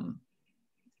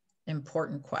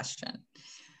important question.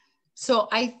 So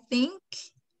I think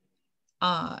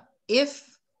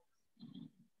if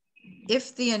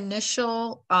the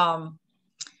initial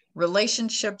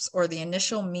relationships or the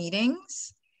initial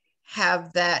meetings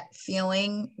have that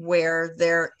feeling where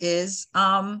there is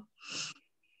a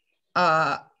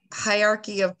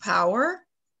hierarchy of power,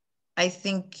 I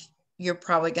think you're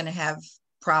probably going to have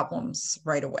problems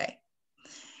right away.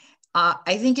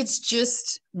 I think it's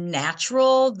just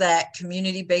natural that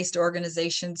community-based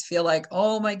organizations feel like,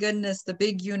 oh my goodness, the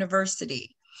big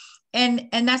university. And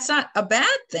that's not a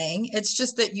bad thing. It's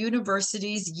just that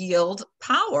universities yield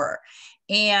power.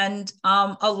 And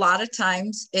a lot of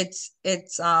times it's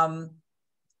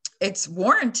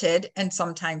warranted and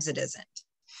sometimes it isn't.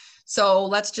 So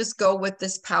let's just go with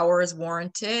this power is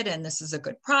warranted and this is a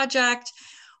good project.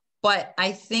 But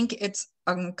I think it's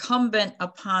incumbent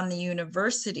upon the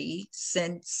university,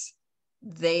 since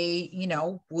they,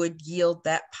 would yield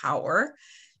that power,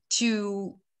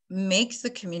 to make the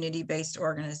community-based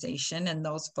organization and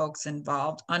those folks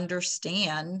involved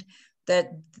understand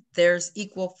that there's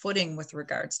equal footing with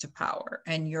regards to power,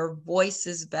 and your voice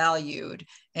is valued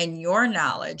and your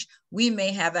knowledge. We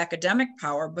may have academic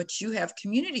power, but you have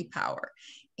community power.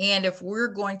 And if we're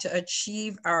going to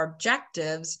achieve our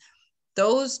objectives,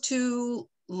 those two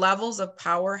levels of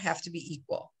power have to be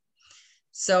equal.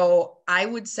 So I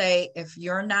would say if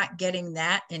you're not getting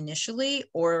that initially,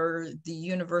 or the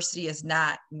university is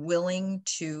not willing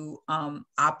to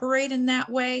operate in that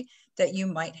way, that you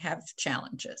might have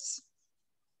challenges.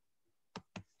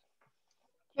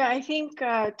 Yeah, I think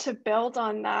to build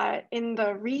on that, in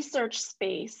the research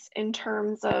space, in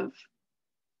terms of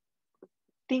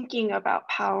thinking about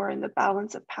power and the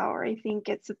balance of power, I think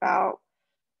it's about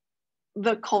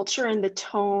the culture and the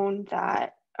tone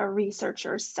that a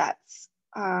researcher sets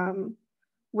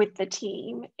with the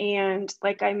team. And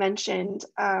like I mentioned,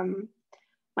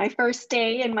 my first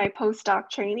day in my postdoc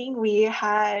training, we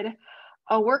had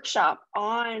a workshop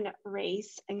on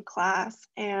race and class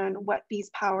and what these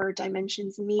power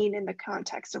dimensions mean in the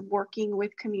context of working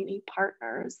with community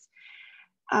partners.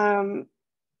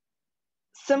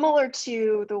 Similar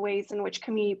to the ways in which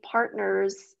community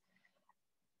partners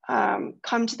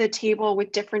come to the table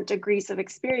with different degrees of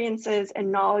experiences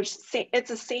and knowledge. It's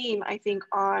the same, I think,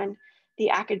 on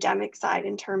the academic side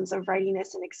in terms of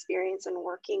readiness and experience and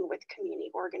working with community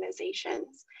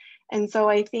organizations. And so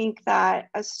I think that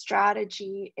a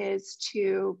strategy is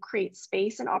to create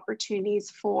space and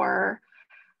opportunities for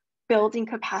building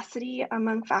capacity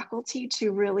among faculty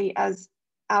to really, as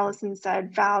Allison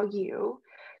said, value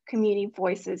community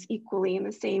voices equally in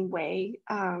the same way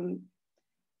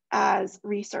as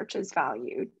research is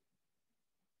valued.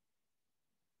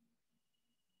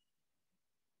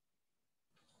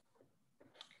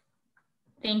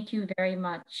 Thank you very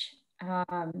much.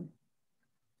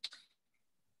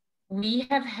 We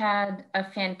have had a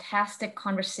fantastic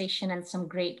conversation and some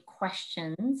great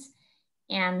questions.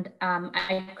 And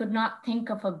I could not think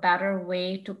of a better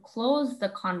way to close the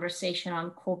conversation on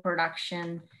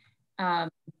co-production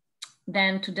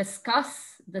than to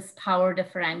discuss this power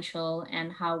differential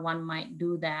and how one might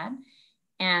do that.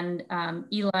 And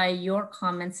Eli, your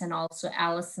comments and also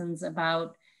Allison's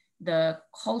about the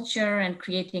culture and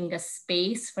creating a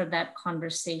space for that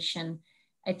conversation,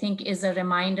 I think is a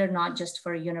reminder, not just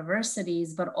for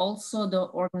universities, but also the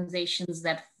organizations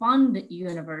that fund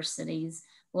universities,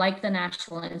 like the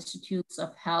National Institutes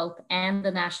of Health and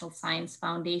the National Science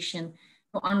Foundation,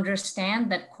 to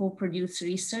understand that co-produced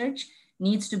research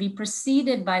needs to be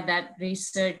preceded by that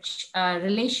research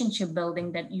relationship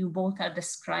building that you both are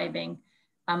describing.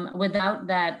 Without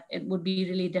that, it would be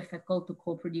really difficult to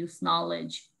co-produce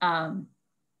knowledge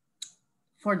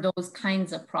for those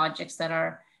kinds of projects that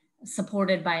are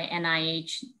supported by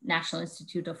NIH, National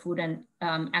Institute of Food and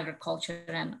Agriculture,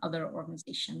 and other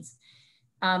organizations.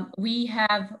 We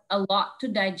have a lot to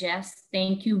digest.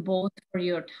 Thank you both for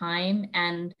your time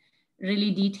and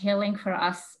really detailing for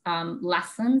us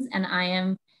lessons. And I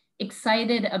am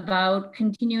excited about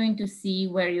continuing to see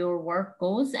where your work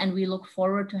goes. And we look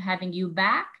forward to having you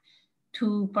back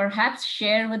to perhaps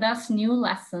share with us new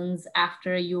lessons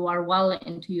after you are well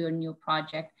into your new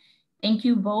project. Thank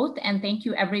you both, and thank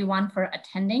you everyone for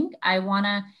attending. I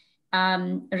wanna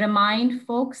remind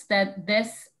folks that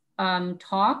this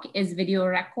talk is video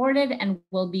recorded and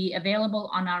will be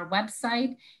available on our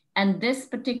website. And this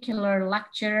particular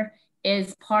lecture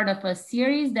is part of a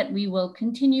series that we will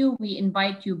continue. We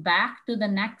invite you back to the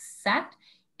next set,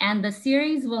 and the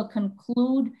series will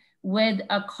conclude with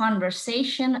a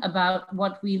conversation about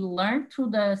what we learned through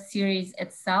the series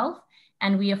itself.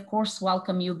 And we of course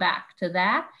welcome you back to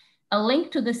that. A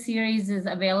link to the series is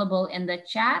available in the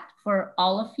chat for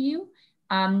all of you.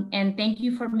 And thank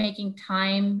you for making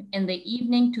time in the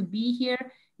evening to be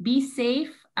here. Be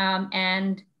safe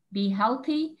and be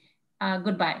healthy.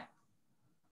 Goodbye.